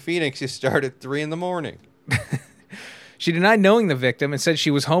summer in Phoenix, you start at 3 a.m. She denied knowing the victim and said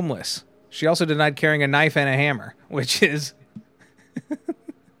she was homeless. She also denied carrying a knife and a hammer, which is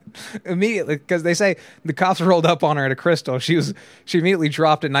immediately, because they say the cops rolled up on her at a Crystal. She immediately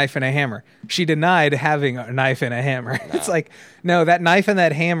dropped a knife and a hammer. She denied having a knife and a hammer. No. It's like, no, that knife and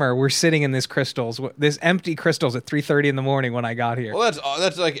that hammer were sitting in this empty Crystals at 3:30 in the morning when I got here. Well,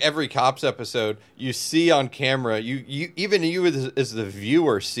 that's like every Cops episode. You see on camera, even you as the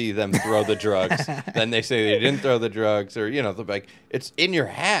viewer see them throw the drugs. Then they say they didn't throw the drugs, or like it's in your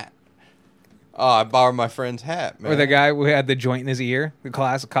hat. Oh, I borrowed my friend's hat, man. Or the guy who had the joint in his ear, the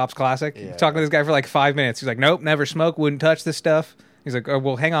Cops classic. Yeah. Talking to this guy for like 5 minutes. He's like, nope, never smoke, wouldn't touch this stuff. He's like, oh,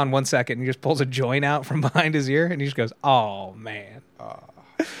 well, hang on 1 second. And he just pulls a joint out from behind his ear, and he just goes, oh, man.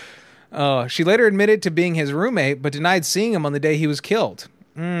 She later admitted to being his roommate, but denied seeing him on the day he was killed.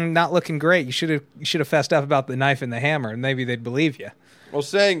 Not looking great. You should have fessed up about the knife and the hammer, and maybe they'd believe you. Well,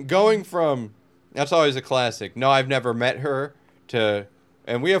 going from, that's always a classic, no, I've never met her, to...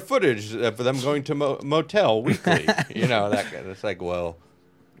 And we have footage of them going to motel weekly. That kind. It's like, well,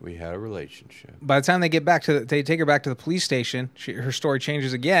 we had a relationship. By the time they take her back to the police station, her story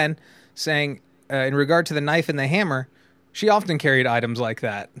changes again, saying, in regard to the knife and the hammer, she often carried items like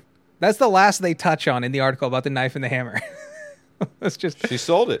that. That's the last they touch on in the article about the knife and the hammer. It's just she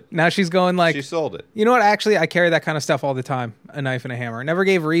sold it. Now she's going like, she sold it. You know what? Actually, I carry that kind of stuff all the time. A knife and a hammer. Never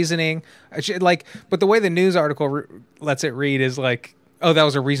gave reasoning. But the way the news article lets it read is like, oh, that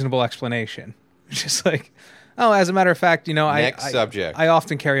was a reasonable explanation. Just like, oh, as a matter of fact, subject. I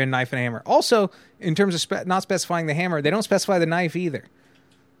often carry a knife and a hammer. Also, in terms of not specifying the hammer, they don't specify the knife either.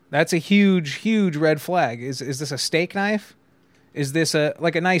 That's a huge, huge red flag. Is this a steak knife? Is this a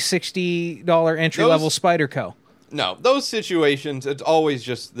nice $60 entry-level Spyderco? No, those situations, it's always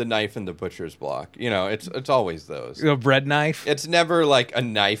just the knife and the butcher's block. It's always those. A bread knife? It's never like a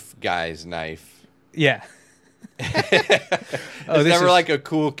knife guy's knife. Yeah. It's never like a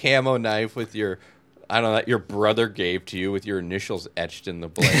cool camo knife with your brother gave to you with your initials etched in the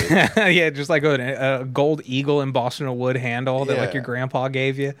blade. Yeah, just like a gold eagle embossed in a wood handle that like your grandpa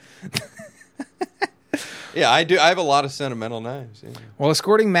gave you. Yeah, I do. I have a lot of sentimental knives. Yeah. While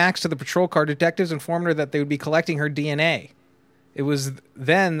escorting Max to the patrol car, detectives informed her that they would be collecting her DNA. It was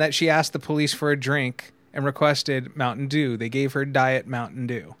then that she asked the police for a drink and requested Mountain Dew. They gave her Diet Mountain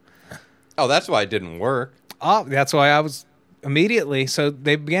Dew. Oh, that's why it didn't work. Oh, that's why I was immediately. So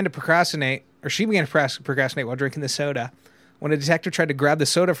they began to procrastinate, or she began to procrastinate while drinking the soda. When a detective tried to grab the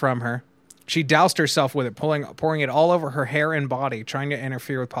soda from her, she doused herself with it, pouring it all over her hair and body, trying to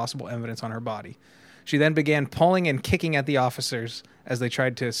interfere with possible evidence on her body. She then began pulling and kicking at the officers as they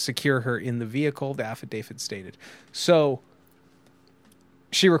tried to secure her in the vehicle, the affidavit stated. So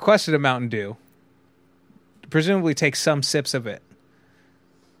she requested a Mountain Dew, presumably take some sips of it.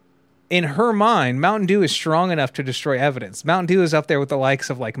 In her mind, Mountain Dew is strong enough to destroy evidence. Mountain Dew is up there with the likes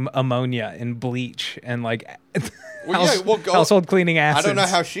of like ammonia and bleach and like household cleaning acids. I don't know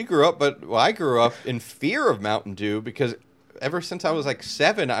how she grew up, but I grew up in fear of Mountain Dew because ever since I was like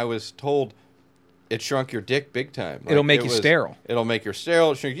 7, I was told it shrunk your dick big time. Like, it'll make you sterile. It'll make you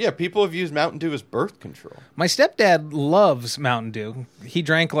sterile. Yeah, people have used Mountain Dew as birth control. My stepdad loves Mountain Dew. He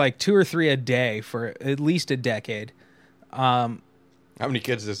drank like 2 or 3 a day for at least a decade. How many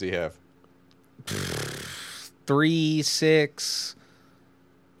kids does he have? 3, 6,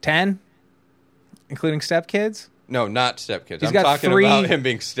 10, including stepkids. No, not stepkids. I'm talking about him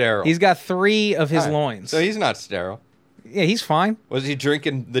being sterile. He's got 3 of his loins. So he's not sterile. Yeah, he's fine. Was he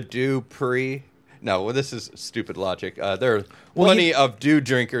drinking the Dew pre? No, well, this is stupid logic. There are plenty of Dew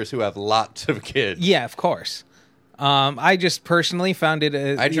drinkers who have lots of kids. Yeah, of course. I just personally found it.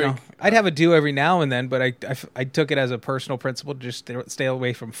 I'd have a do every now and then, but I took it as a personal principle to just stay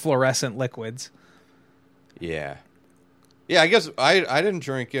away from fluorescent liquids. Yeah. Yeah, I guess I didn't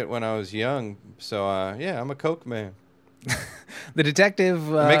drink it when I was young, so I'm a Coke man. The detective...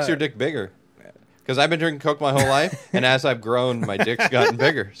 it makes your dick bigger. Because I've been drinking Coke my whole life, and as I've grown, my dick's gotten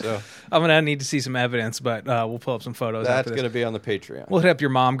bigger. So I'm going to need to see some evidence, but we'll pull up some photos. That's going to be on the Patreon. We'll hit up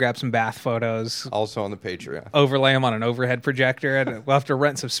your mom, grab some bath photos. Also on the Patreon. Overlay them on an overhead projector. And we'll have to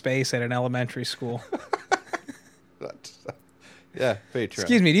rent some space at an elementary school. Yeah, Patreon.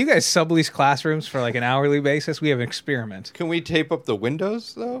 Excuse me, do you guys sublease classrooms for like an hourly basis? We have an experiment. Can we tape up the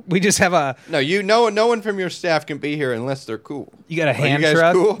windows, though? We just have a... No one from your staff can be here unless they're cool. You got a hand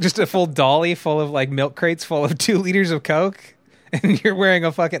truck, just a full dolly full of like milk crates full of 2 liters of Coke, and you're wearing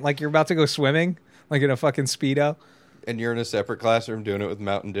a fucking... like you're about to go swimming, like in a fucking Speedo. And you're in a separate classroom doing it with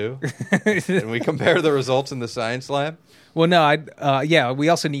Mountain Dew? And we compare the results in the science lab? Well, no, we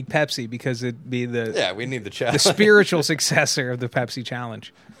also need Pepsi because it'd be the... Yeah, we need the challenge. The spiritual successor of the Pepsi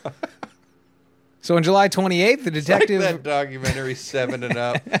challenge. So on July 28th, the detective... It's like that documentary 7 and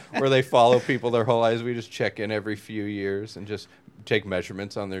Up, where they follow people their whole lives. We just check in every few years and just take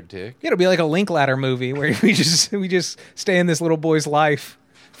measurements on their dick. Yeah, it'll be like a Linklater movie where we just stay in this little boy's life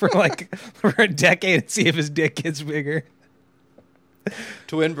for a decade and see if his dick gets bigger.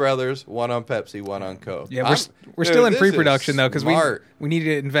 Twin brothers, one on Pepsi, one on Coke. Yeah, we're still in pre-production though because we need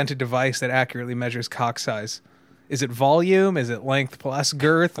to invent a device that accurately measures cock size. Is it volume? Is it length plus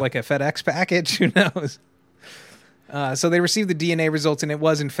girth, like a FedEx package? Who knows? So they received the DNA results, and it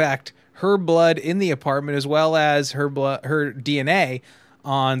was in fact her blood in the apartment as well as her DNA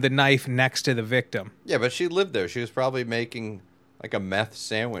on the knife next to the victim. Yeah, but she lived there. She was probably making like a meth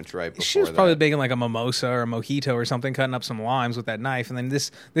sandwich right before. She was probably making like a mimosa or a mojito or something, cutting up some limes with that knife, and then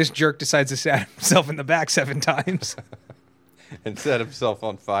this jerk decides to stab himself in the back 7 times. And set himself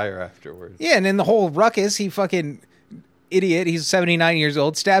on fire afterwards. Yeah, and in the whole ruckus, he fucking idiot, he's 79 years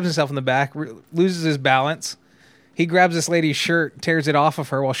old, stabs himself in the back, loses his balance. He grabs this lady's shirt, tears it off of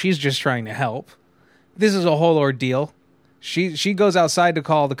her while she's just trying to help. This is a whole ordeal. She goes outside to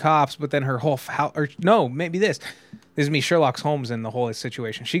call the cops, but then her whole house... Or no, maybe this. This is me, Sherlock Holmes, in the whole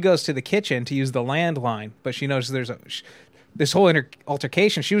situation. She goes to the kitchen to use the landline, but she notices there's this whole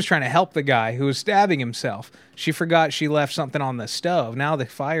altercation. She was trying to help the guy who was stabbing himself. She forgot she left something on the stove. Now the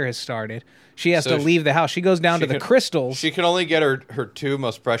fire has started. She has to leave the house. She goes down to the crystals. She can only get her 2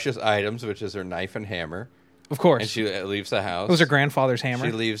 most precious items, which is her knife and hammer. Of course. And she leaves the house. It was her grandfather's hammer.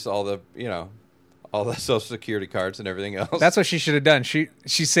 She leaves all the Social Security cards and everything else. That's what she should have done.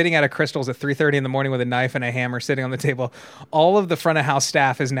 She's sitting at a Crystal's at 3:30 in the morning with a knife and a hammer sitting on the table. All of the front of house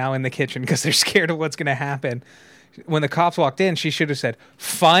staff is now in the kitchen because they're scared of what's going to happen. When the cops walked in, she should have said,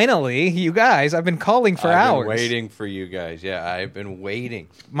 "Finally, you guys, I've been calling for hours. I've been waiting for you guys. Yeah, I've been waiting.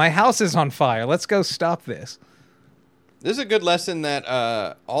 My house is on fire. Let's go stop this." This is a good lesson that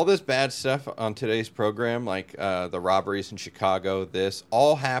all this bad stuff on today's program, like the robberies in Chicago,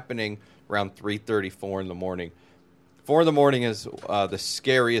 all happening around 3:34 in the morning. 4 in the morning is the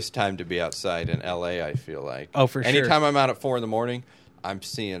scariest time to be outside in LA, I feel like. Oh, for sure. Anytime I'm out at 4 in the morning, I'm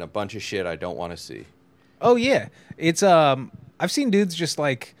seeing a bunch of shit I don't want to see. Oh, yeah. It's I've seen dudes just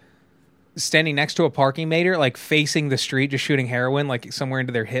like standing next to a parking meter, like facing the street, just shooting heroin, like somewhere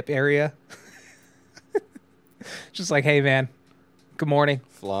into their hip area. Just like, hey, man, good morning.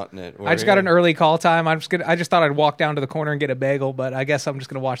 Flaunting it. I just got an early call time. I just thought I'd walk down to the corner and get a bagel, but I guess I'm just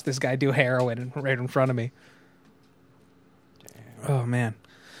going to watch this guy do heroin right in front of me. Damn. Oh, man.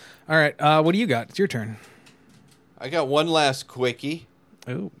 All right. What do you got? It's your turn. I got one last quickie.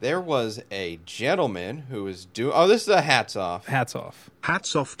 Ooh. There was a gentleman who was doing... Oh, this is a hats off. Hats off.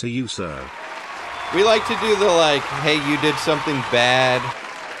 Hats off to you, sir. We like to do the like, hey, you did something bad,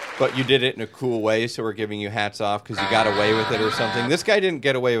 but you did it in a cool way, so we're giving you hats off because you got away with it or something. This guy didn't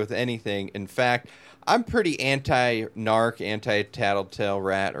get away with anything. In fact, I'm pretty anti-narc, anti-tattletale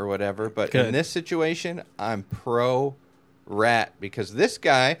rat or whatever, but in this situation, I'm pro-rat because this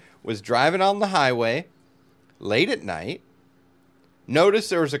guy was driving on the highway late at night, noticed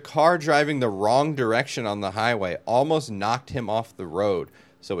there was a car driving the wrong direction on the highway, almost knocked him off the road.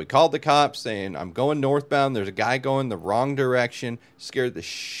 So we called the cops saying, I'm going northbound. There's a guy going the wrong direction. Scared the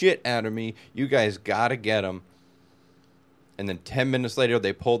shit out of me. You guys got to get him. And then 10 minutes later,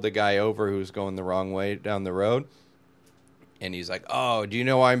 they pulled the guy over who was going the wrong way down the road. And he's like, oh, do you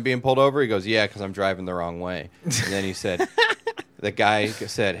know why I'm being pulled over? He goes, yeah, because I'm driving the wrong way. And then he said, the guy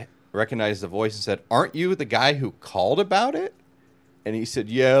said, recognized the voice and said, aren't you the guy who called about it? And he said,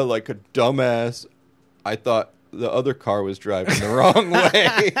 yeah, like a dumbass. I thought the other car was driving the wrong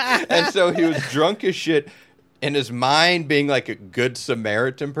way. And so he was drunk as shit, in his mind being like a good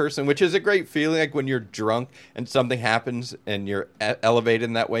Samaritan person, which is a great feeling, like when you're drunk and something happens and you're elevated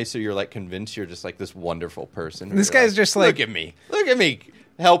in that way, so you're like convinced you're just like this wonderful person. This guy's just like, look at me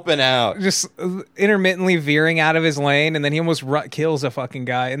helping out, just intermittently veering out of his lane, and then he almost kills a fucking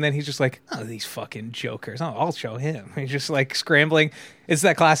guy, and then he's just like, oh, these fucking jokers, I'll show him. He's just like scrambling. It's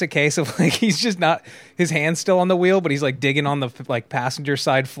that classic case of like, he's just not, his hand's still on the wheel, but he's like digging on the like passenger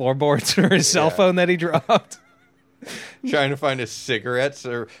side floorboards for his cell phone that he dropped. Trying to find his cigarettes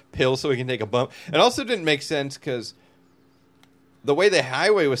or pills so he can take a bump. It also didn't make sense because the way the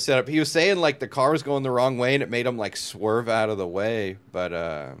highway was set up, he was saying like the car was going the wrong way and it made him like swerve out of the way.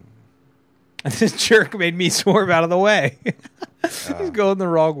 But this jerk made me swerve out of the way. He's going the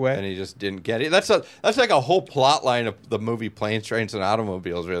wrong way, and he just didn't get it. That's like a whole plot line of the movie Planes, Trains, and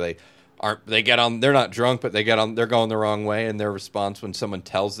Automobiles, where they're not drunk, but they're going the wrong way, and their response when someone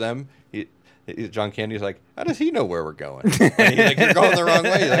tells them, John Candy's like, how does he know where we're going? And he's like, you're going the wrong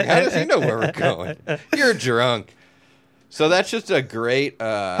way. He's like, how does he know where we're going? You're drunk. So that's just a great...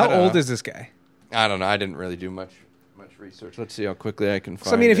 how old is this guy? I don't know. I didn't really do much research. Let's see how quickly I can find it.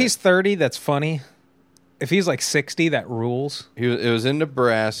 So, I mean, if he's 30, that's funny. If he's like 60, that rules. It was in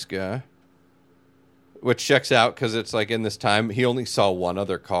Nebraska, which checks out because it's like in this time, he only saw one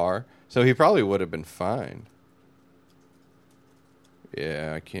other car. So he probably would have been fine.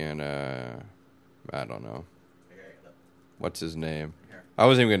 Yeah, I can't... I don't know. What's his name? I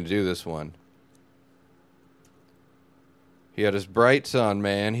wasn't even going to do this one. He had his brights on,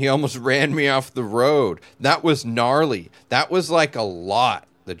 man. He almost ran me off the road. That was gnarly. That was like a lot,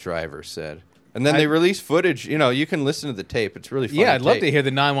 the driver said. And then they released footage. You know, you can listen to the tape. It's really fun. Yeah, I'd love to hear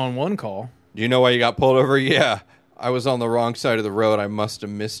the 911 call. Do you know why you got pulled over? Yeah. I was on the wrong side of the road. I must have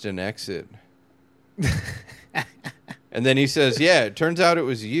missed an exit. And then he says, yeah, it turns out it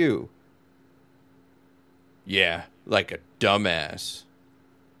was you. Yeah, like a dumbass.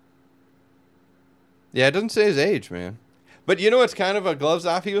 Yeah, it doesn't say his age, man. But you know what's kind of a gloves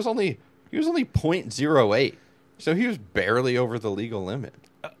off? He was only 0.08. So he was barely over the legal limit.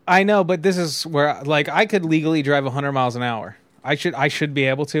 I know, but this is where like I could legally drive 100 miles an hour. I should be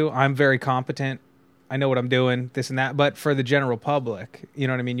able to. I'm very competent. I know what I'm doing, this and that. But for the general public, you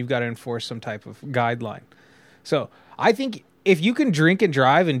know what I mean? You've got to enforce some type of guideline. So I think if you can drink and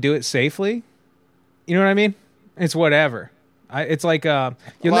drive and do it safely, you know what I mean? It's whatever. It's like a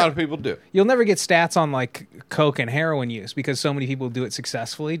lot of people do. You'll never get stats on like coke and heroin use because so many people do it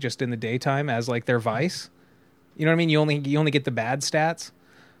successfully just in the daytime as like their vice. You know what I mean? You only get the bad stats.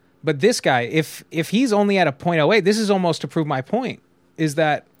 But this guy, if he's only at a 0.08, this is almost to prove my point, is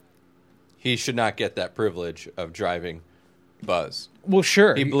that he should not get that privilege of driving buzz. Well,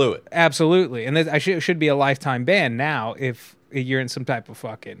 sure. He blew it. Absolutely. And I should be a lifetime ban now if you're in some type of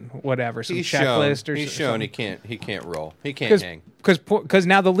fucking whatever, some checklist or something. He's shown he can't roll. He can't hang. Because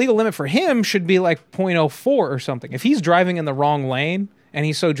now the legal limit for him should be like 0.04 or something. If he's driving in the wrong lane and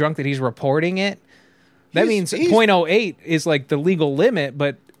he's so drunk that he's reporting it, that means 0.08 is like the legal limit,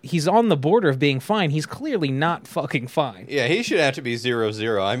 but he's on the border of being fine. He's clearly not fucking fine. Yeah, he should have to be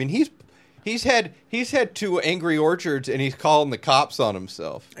 0-0. I mean, he's had 2 angry orchards and he's calling the cops on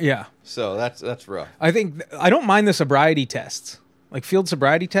himself. Yeah. So that's rough. I don't mind the sobriety tests, like field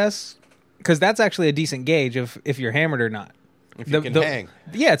sobriety tests, because that's actually a decent gauge of if you're hammered or not. If you can hang.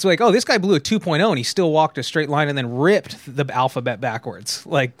 Yeah, it's like, oh, this guy blew a 2.0 and he still walked a straight line and then ripped the alphabet backwards.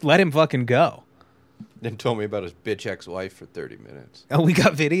 Like, let him fucking go. Then told me about his bitch ex-wife for 30 minutes. Oh, we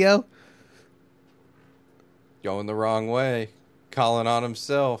got video? Going the wrong way. Calling on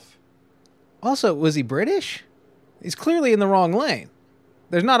himself. Also, was he British? He's clearly in the wrong lane.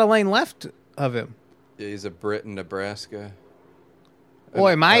 There's not a lane left of him. Yeah, he's a Brit in Nebraska.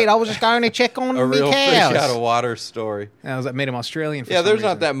 Boy, mate, I was just going to check on a me real cows. fish out of water story. That made him Australian for some reason. There's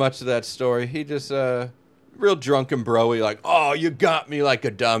not that much of that story. He just... real drunken bro-y, like, oh, you got me like a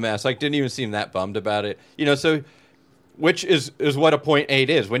dumbass. Like, didn't even seem that bummed about it. You know, so, which is what a 0.8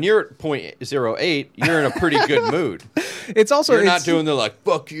 is. When you're at 0.08, you're in a pretty good mood. You're not doing the, like,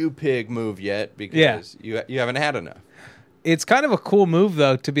 fuck you, pig move yet because you haven't had enough. It's kind of a cool move,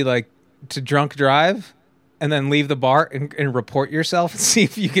 though, to be like, to drunk drive and then leave the bar and report yourself and see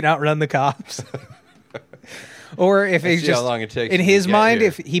if you can outrun the cops. Or if he's just, how long it takes in his mind,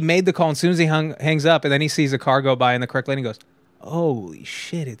 if he made the call and as soon as he hangs up and then he sees a car go by in the correct lane, he goes, holy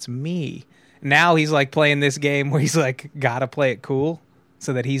shit, it's me. Now he's like playing this game where he's like, gotta play it cool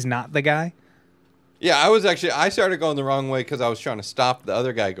so that he's not the guy. Yeah, I started going the wrong way because I was trying to stop the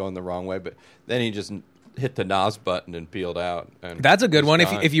other guy going the wrong way, but then he just hit the NOS button and peeled out. And that's a good one.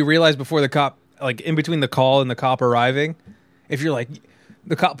 If you realize before the cop, like in between the call and the cop arriving, if you're like,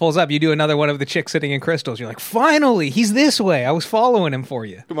 The cop pulls up. You do another one of the chicks sitting in crystals. You're like, finally, he's this way. I was following him for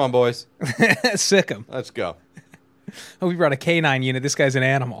you. Come on, boys. Sick him. Let's go. Oh, we brought a K9 unit. This guy's an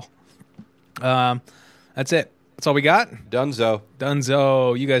animal. That's it. That's all we got.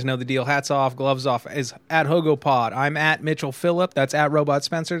 Dunzo. You guys know the deal. Hats off, gloves off. Is at HogoPod. I'm at Mitchell Phillip. That's at Robot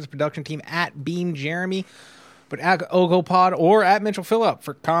Spencer. The production team at Beam Jeremy. But at HogoPod or at Mitchell Phillip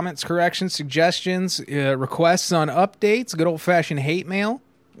for comments, corrections, suggestions, requests on updates, good old-fashioned hate mail,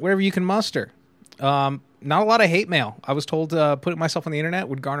 whatever you can muster. Not a lot of hate mail. I was told putting myself on the internet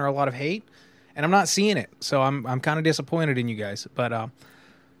would garner a lot of hate, and I'm not seeing it. So I'm kind of disappointed in you guys. But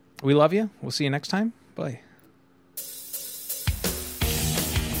we love you. We'll see you next time. Bye.